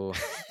to.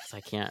 'Cause I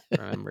can't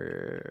I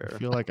remember.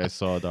 feel like I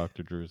saw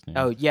Dr. Drew's name.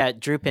 Oh yeah,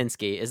 Drew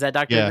Pinsky. Is that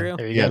Dr. Yeah. Drew?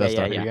 There you Yeah, go. that's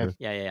yeah, Dr. yeah,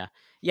 Drew.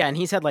 yeah. And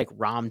he's had like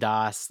Ram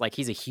Dass. Like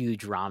he's a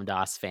huge Ram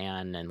Dass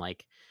fan, and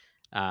like,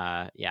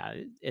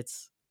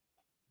 it's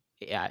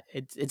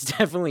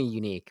definitely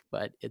unique,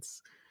 but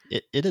it's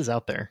It is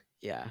out there.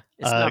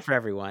 it's not for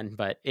everyone,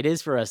 but it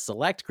is for a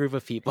select group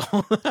of people.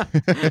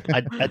 I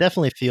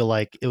definitely feel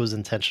like it was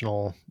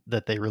intentional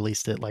that they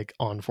released it like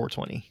on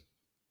 420.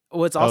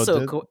 Well, it's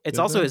also did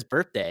also they? his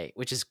birthday,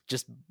 which is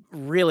just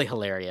really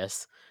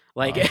hilarious.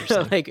 Like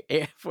interesting. like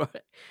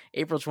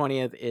April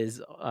 20th is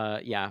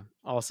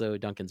also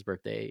Duncan's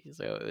birthday,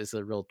 so it was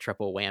a real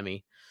triple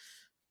whammy.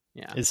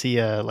 Yeah. Is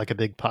he like a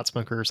big pot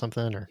smoker or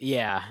something? Or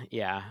Yeah.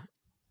 yeah,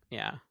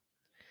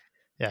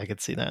 I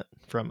could see that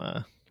from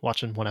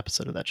watching one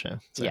episode of that show.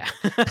 So. Yeah.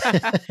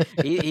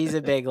 He's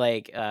a big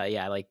like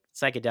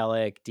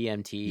psychedelic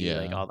DMT,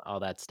 like Yeah. all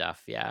that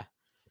stuff. Yeah.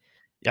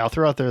 Yeah, I'll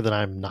throw out there that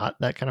I'm not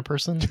that kind of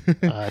person.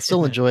 I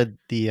still enjoyed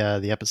the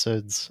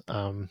episodes.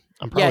 I'm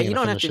probably you gonna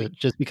don't have finish to it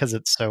just because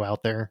it's so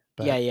out there.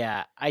 But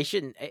Yeah. I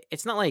shouldn't.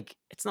 It's not like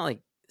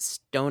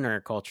stoner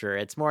culture.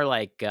 It's more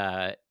like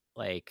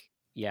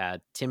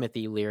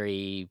Timothy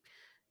Leary,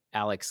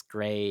 Alex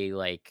Gray,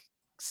 like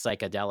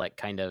psychedelic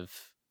kind of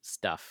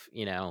stuff.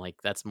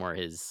 Like that's more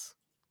his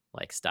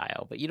like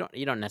style. But you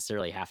don't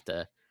necessarily have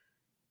to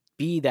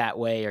be that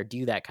way or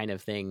do that kind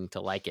of thing to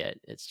like it.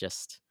 It's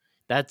just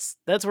that's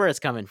where it's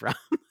coming from.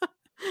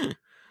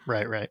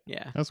 right.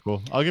 Yeah. That's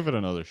cool. I'll give it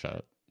another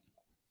shot.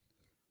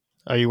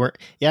 Oh, you weren't?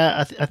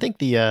 Yeah, I think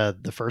the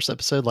first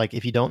episode, like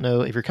if you don't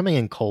know, if you're coming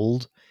in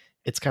cold,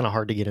 it's kind of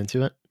hard to get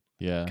into it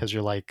Yeah. because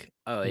you're like,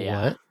 Oh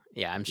yeah. what?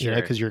 Yeah, I'm You sure.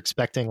 know, because you're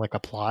expecting like a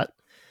plot,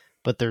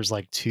 but there's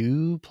like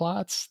two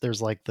plots. There's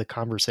like the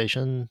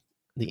conversation,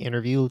 the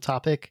interview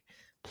topic,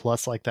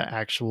 plus like the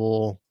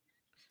actual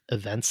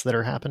events that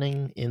are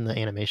happening in the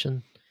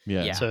animation.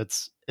 Yeah. So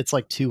it's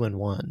like 2 in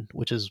 1,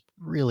 which is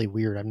really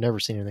weird. I've never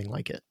seen anything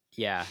like it.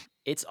 Yeah.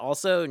 It's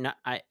also not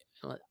I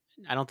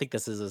don't think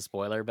this is a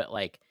spoiler, but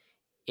like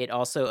it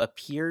also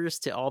appears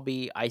to all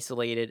be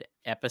isolated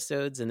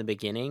episodes in the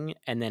beginning,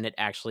 and then it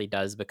actually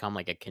does become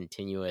like a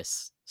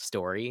continuous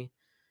story.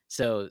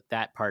 So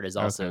that part is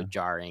also Okay.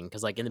 jarring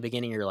because like in the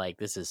beginning you're like,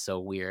 this is so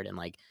weird, and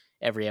like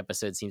every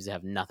episode seems to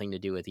have nothing to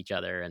do with each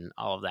other and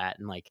all of that,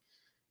 and like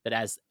but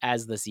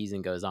as the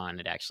season goes on,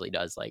 it actually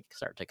does like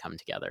start to come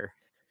together.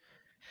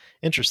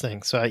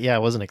 Interesting. So I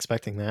wasn't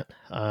expecting that.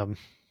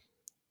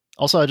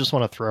 Also, I just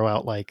want to throw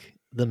out like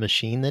the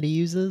machine that he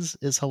uses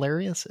is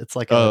hilarious. It's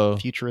like a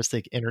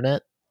futuristic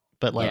internet,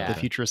 but like the Yeah.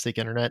 futuristic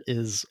internet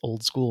is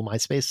old school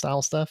MySpace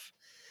style stuff.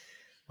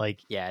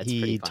 Like Yeah, it's pretty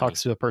he funny.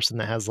 talks to a person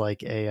that has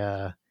like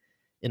an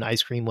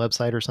ice cream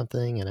website or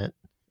something, and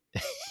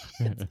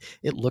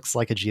it looks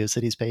like a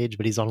GeoCities page,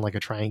 but he's on like a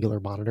triangular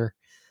monitor.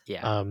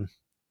 Yeah.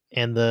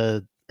 And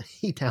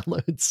he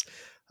downloads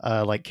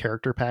like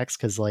character packs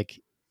because like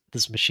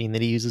this machine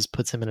that he uses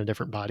puts him in a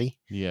different body.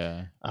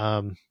 Yeah.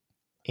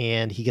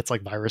 And he gets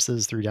like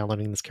viruses through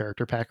downloading this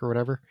character pack or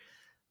whatever,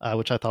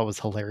 which I thought was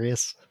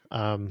hilarious.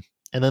 And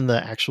then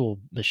the actual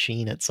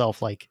machine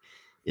itself like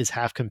is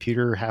half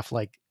computer, half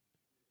like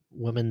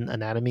woman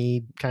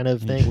anatomy kind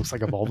of thing. Looks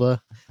like a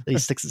vulva that he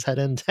sticks his head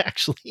in to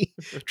actually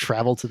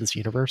travel to this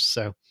universe.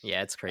 So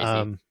Yeah, it's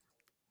crazy.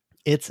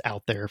 it's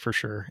out there for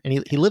sure. And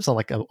he lives on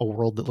like a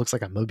world that looks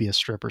like a Mobius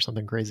strip or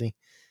something crazy.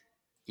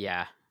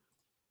 Yeah,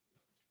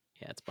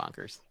 it's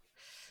bonkers.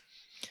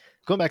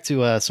 Going back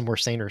to some more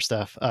saner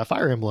stuff,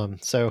 Fire Emblem.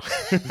 So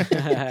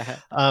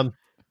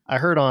I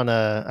heard on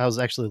I was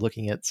actually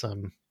looking at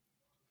some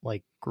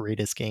like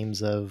greatest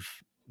games of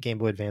Game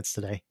Boy Advance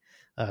today,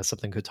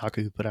 something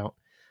Kotaku put out,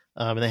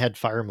 and they had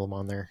Fire Emblem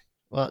on there.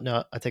 Well,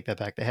 no, I take that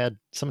back. They had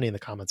somebody in the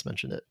comments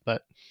mentioned it,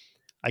 but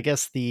I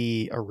guess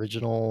the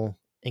original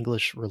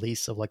English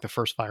release of like the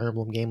first Fire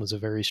Emblem game was a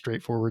very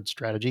straightforward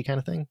strategy kind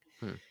of thing.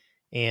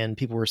 And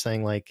people were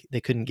saying like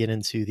they couldn't get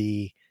into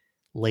the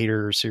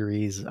later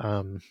series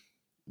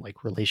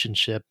like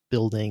relationship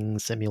building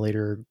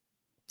simulator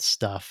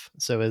stuff.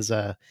 So is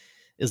the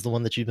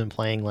one that you've been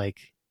playing like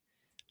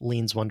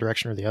leans one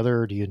direction or the other,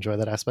 or do you enjoy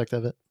that aspect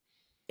of it?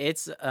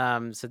 It's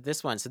so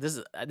this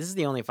is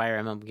the only Fire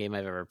Emblem game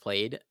I've ever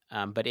played,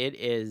 but it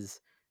is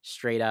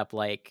straight up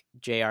like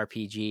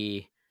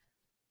JRPG,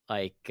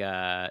 like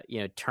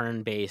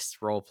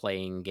turn-based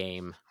role-playing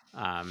game,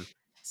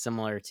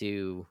 similar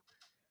to,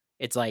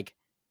 it's like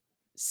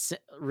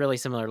really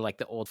similar to like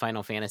the old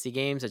Final Fantasy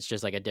games. It's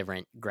just like a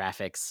different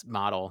graphics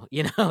model,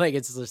 like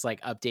it's just like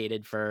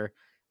updated for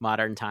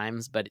modern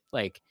times, but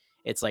like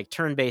it's like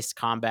turn-based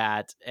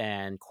combat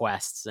and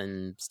quests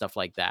and stuff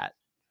like that,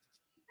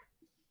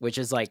 which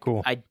is like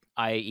Cool.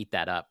 I eat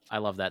that up. I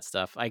love that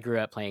stuff. I grew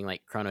up playing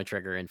like Chrono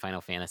Trigger and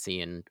Final Fantasy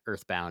and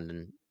Earthbound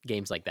and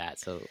games like that,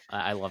 so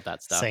I love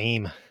that stuff.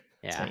 Same.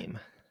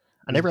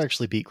 I never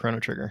actually beat Chrono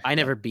Trigger. I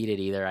never beat it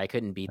either. I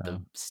couldn't beat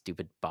the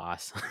stupid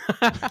boss.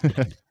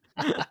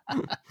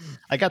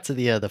 I got to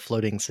the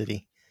floating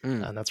city,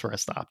 and that's where I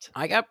stopped.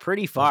 I got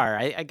pretty far.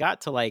 I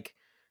got to like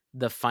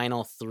the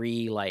final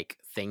 3 like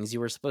things you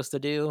were supposed to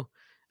do,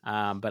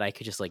 but I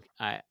could just like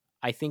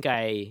I think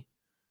I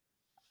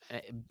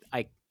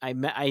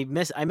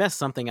messed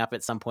something up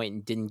at some point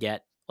and didn't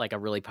get like a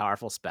really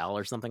powerful spell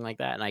or something like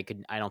that,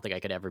 and I don't think I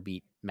could ever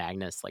beat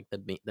Magnus, like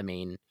the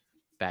main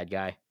bad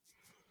guy.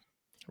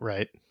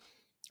 Right.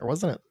 Or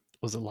was it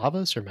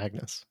Lavos or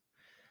Magnus?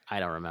 I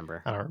don't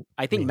remember. I don't.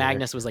 I think me neither.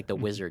 Magnus was like the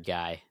wizard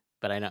guy,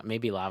 but I know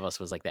maybe Lavos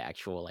was like the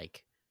actual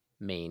like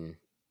main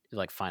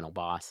like final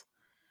boss.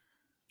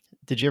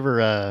 Did you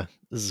ever?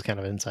 This is kind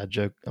of an inside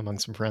joke among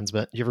some friends,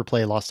 but did you ever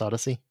play Lost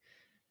Odyssey?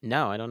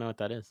 No, I don't know what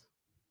that is.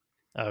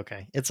 Oh,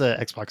 okay, it's a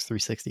Xbox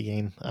 360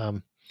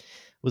 game.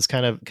 Was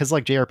kind of because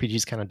like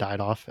JRPGs kind of died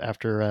off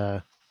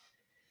after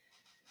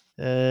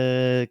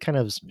kind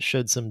of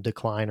showed some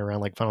decline around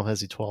like Final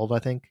Fantasy 12, I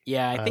think.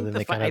 Yeah, I think then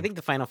they kind I of think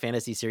the Final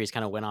Fantasy series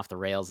kind of went off the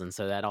rails, and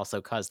so that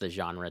also caused the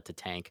genre to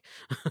tank.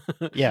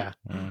 yeah.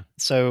 Yeah.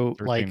 So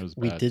 13 like was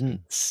we bad, didn't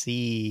too.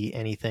 see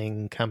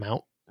anything come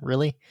out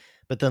really,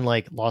 but then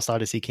like Lost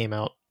Odyssey came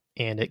out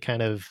and it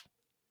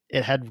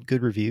had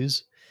good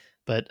reviews,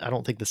 but I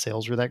don't think the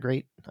sales were that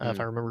great if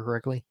I remember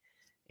correctly.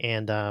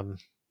 And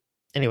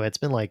anyway, it's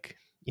been like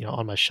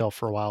on my shelf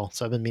for a while,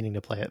 so I've been meaning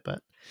to play it,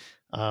 but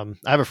I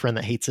have a friend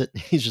that hates it.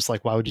 He's just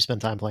like, why would you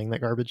spend time playing that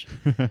garbage?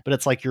 But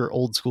it's like your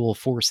old school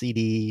 4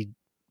 CD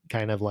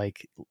kind of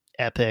like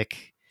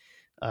epic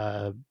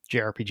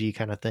JRPG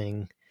kind of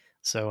thing.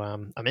 So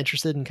I'm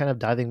interested in kind of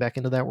diving back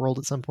into that world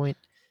at some point,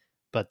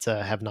 but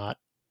have not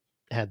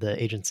had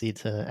the agency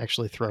to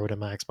actually throw it in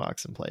my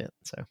Xbox and play it.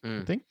 So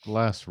I think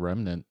Last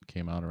Remnant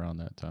came out around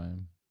that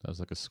time. That was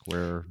like a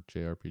Square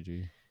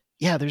JRPG.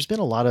 yeah, there's been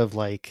a lot of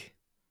like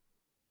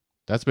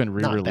That's been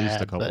not re-released a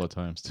bad, couple but of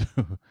times too.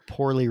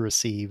 poorly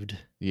received,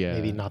 Yeah.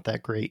 maybe not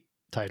that great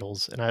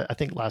titles. And I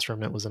think Last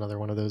Remnant was another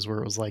one of those where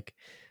it was like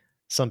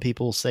some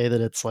people say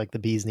that it's like the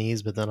bee's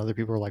knees, but then other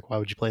people are like, why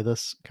would you play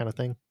this kind of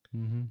thing?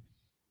 Mm-hmm.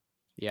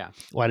 Yeah.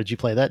 Why did you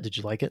play that? Did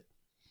you like it?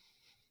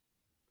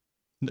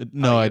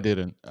 No, I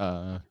didn't.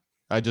 I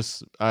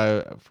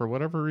for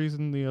whatever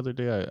reason the other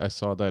day I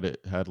saw that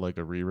it had like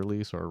a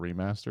re-release or a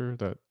remaster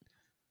that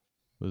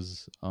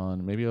was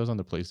on, maybe it was on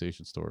the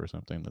PlayStation Store or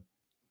something, that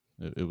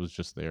it was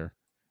just there.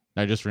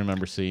 I just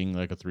remember seeing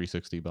like a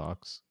 360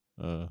 box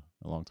a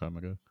long time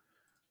ago.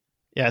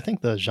 Yeah, I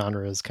think the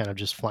genre is kind of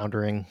just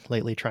floundering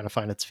lately, trying to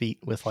find its feet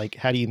with like,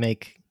 how do you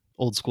make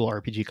old school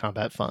RPG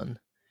combat fun,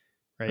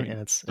 right? I mean,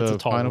 And it's the a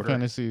tall Final order.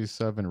 Fantasy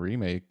VII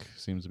remake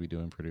seems to be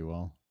doing pretty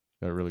well.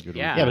 Got a really good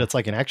Yeah. Yeah, but it's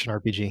like an action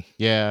RPG.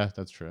 Yeah,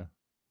 that's true.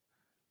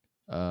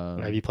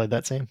 Have you played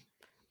that same?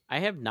 I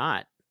have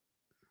not.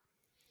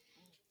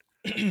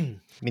 Me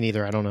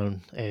neither. I don't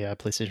own a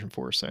PlayStation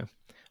 4, so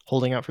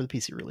holding out for the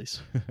PC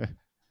release.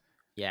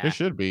 Yeah. There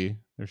should be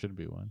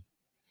one.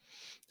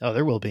 Oh,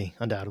 there will be,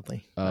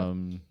 undoubtedly. Oh,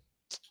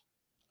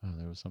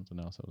 there was something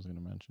else I was going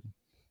to mention.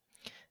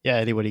 Yeah,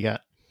 Eddie, what do you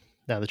got?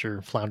 Now that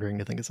you're floundering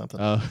to think of something.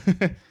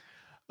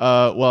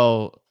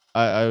 Well,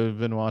 I've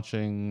been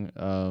watching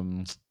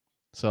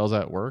Cells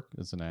at Work.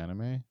 It's an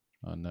anime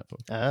on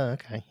Netflix.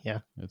 Okay, yeah.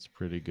 It's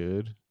pretty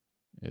good.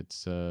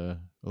 It's a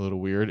little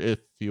weird. If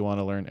you want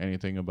to learn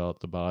anything about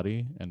the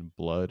body and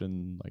blood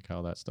and like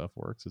how that stuff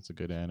works, it's a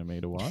good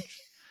anime to watch.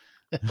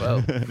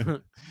 Whoa.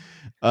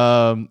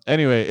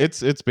 Anyway,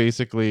 it's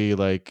basically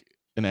like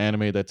an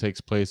anime that takes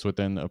place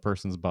within a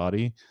person's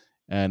body,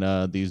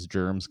 and these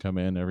germs come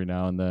in every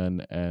now and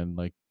then and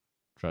like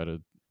try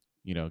to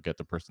get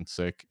the person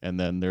sick. And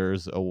then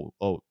there's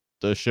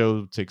the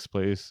show takes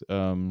place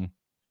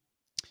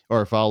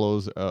or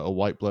follows a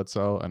white blood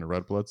cell and a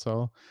red blood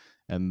cell,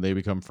 and they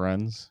become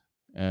friends.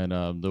 And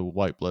the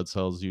white blood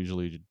cells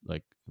usually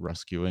like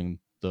rescuing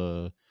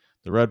the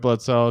red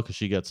blood cell because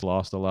she gets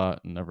lost a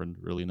lot and never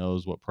really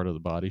knows what part of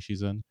the body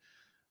she's in,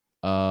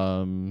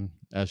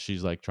 as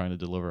she's like trying to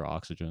deliver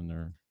oxygen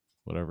or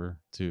whatever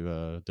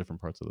to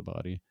different parts of the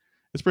body.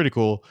 It's pretty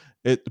cool.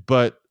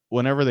 But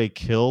whenever they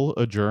kill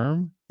a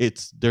germ,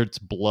 there's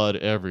blood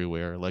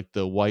everywhere. Like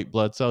the white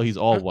blood cell, he's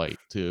all white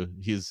too.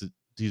 He's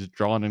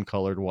drawn and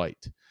colored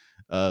white.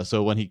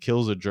 So when he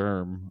kills a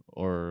germ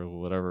or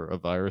whatever, a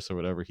virus or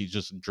whatever, he's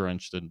just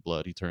drenched in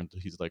blood.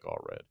 He's like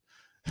all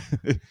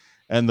red.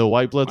 And the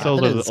white blood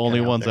cells are the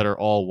only ones that are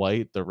all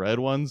white. The red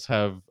ones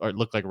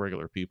look like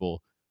regular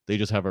people. They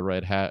just have a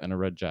red hat and a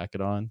red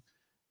jacket on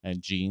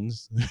and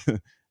jeans.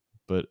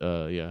 But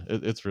yeah,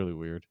 it's really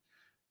weird.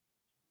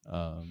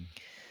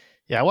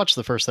 Yeah, I watched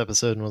the first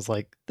episode and was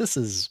like, this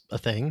is a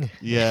thing.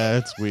 Yeah,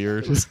 it's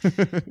weird.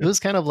 It was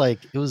kind of like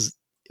it was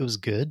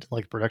good.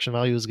 Like production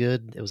value was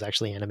good. It was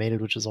actually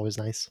animated, which is always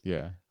nice.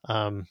 Yeah.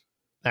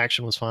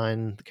 Action was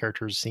fine. The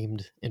characters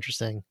seemed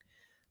interesting.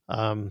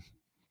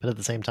 But at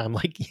the same time,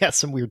 like, yeah,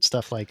 some weird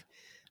stuff like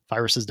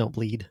viruses don't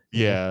bleed.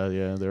 Yeah,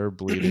 they're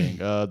bleeding.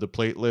 The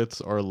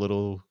platelets are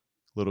little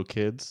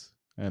kids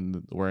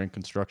and wearing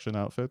construction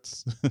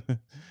outfits.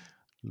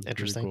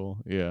 Interesting. Cool.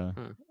 Yeah.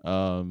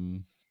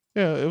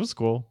 Yeah, it was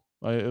cool.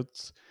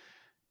 It's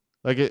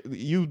like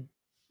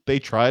they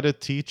try to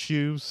teach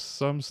you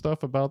some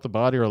stuff about the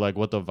body, or like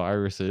what the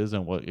virus is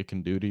and what it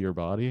can do to your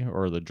body,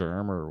 or the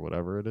germ or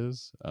whatever it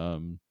is.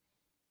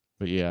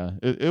 But yeah,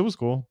 it was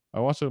cool. I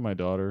watched it with my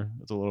daughter.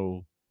 It's a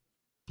little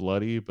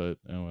bloody, but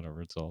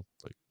whatever. It's all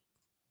like,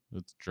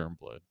 it's germ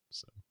blood.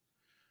 So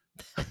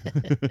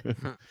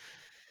yeah,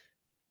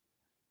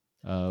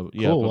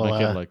 Cool, but well, my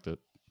kid liked it.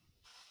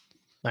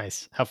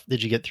 Nice. How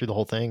did you get through the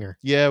whole thing, or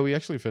Yeah, we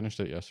actually finished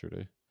it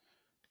yesterday.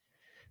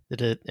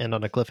 did it end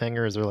on a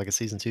cliffhanger? Is there like a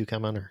season 2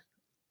 coming, or?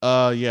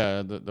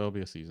 Yeah, there'll be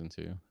a season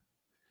 2.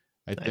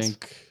 I Nice.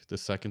 think the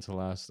second to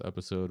last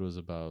episode was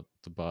about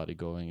the body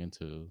going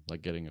into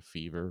like getting a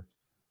fever,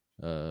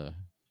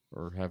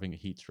 or having a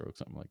heat stroke,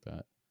 something like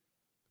that.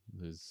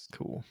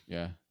 Cool.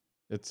 Yeah,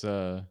 it's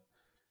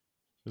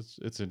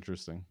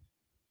interesting.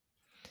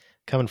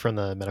 Coming from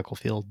the medical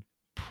field,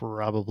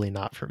 probably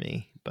not for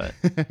me, but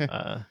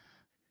I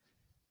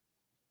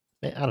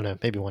don't know,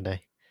 maybe one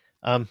day.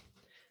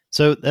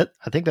 So I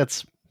think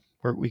that's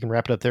where we can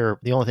wrap it up there.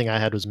 The only thing I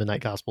had was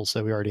Midnight Gospel,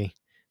 so we already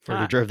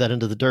drove that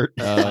into the dirt.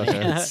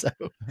 So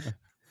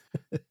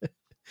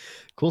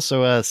cool.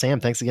 So Sam,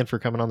 thanks again for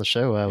coming on the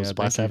show. It was a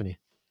blast having you.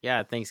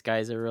 Yeah, thanks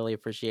guys. I really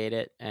appreciate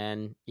it.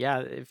 And yeah,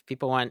 if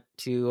people want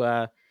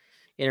to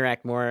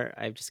interact more,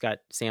 I've just got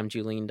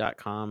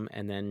samjulian.com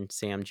and then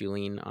Sam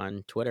Julian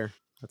on Twitter.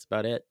 That's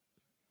about it.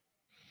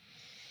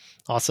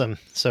 Awesome.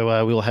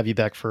 So we will have you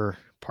back for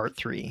part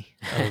 3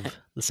 of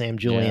the Sam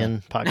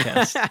Julian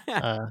podcast.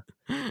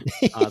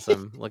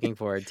 Awesome. Looking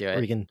forward to it.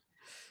 Where we can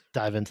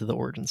dive into the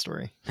origin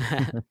story.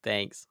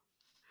 Thanks.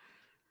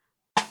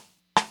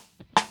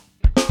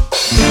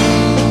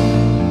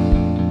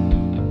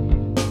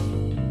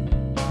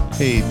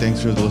 Hey,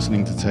 thanks for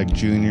listening to Tech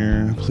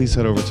Junior. Please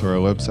head over to our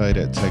website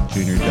at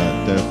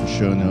techjunior.dev for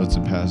show notes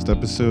and past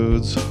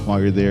episodes.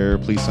 While you're there,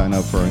 please sign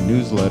up for our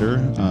newsletter.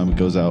 It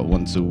goes out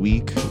once a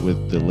week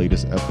with the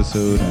latest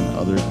episode and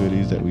other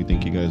goodies that we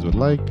think you guys would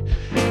like.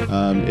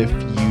 If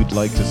you'd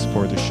like to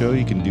support the show,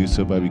 you can do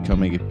so by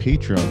becoming a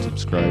Patreon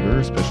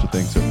subscriber. Special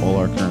thanks to all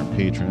our current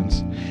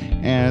patrons.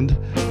 And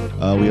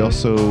we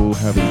also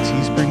have a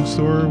Teespring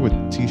store with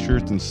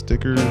t-shirts and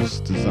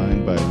stickers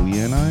designed by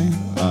Leah and I.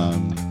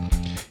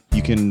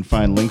 You can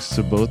find links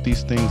to both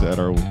these things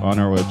on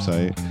our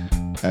website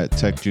at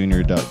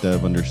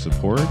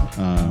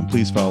techjunior.dev/support.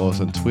 Please follow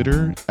us on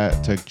Twitter at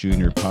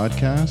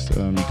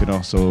techjuniorpodcast. You can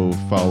also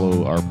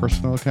follow our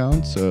personal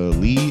accounts.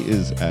 Lee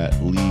is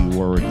at Lee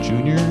Warwick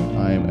Jr.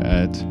 I'm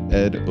at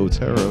Ed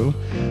Otero.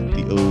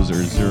 The O's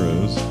are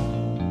zeros.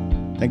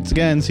 Thanks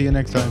again. See you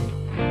next time.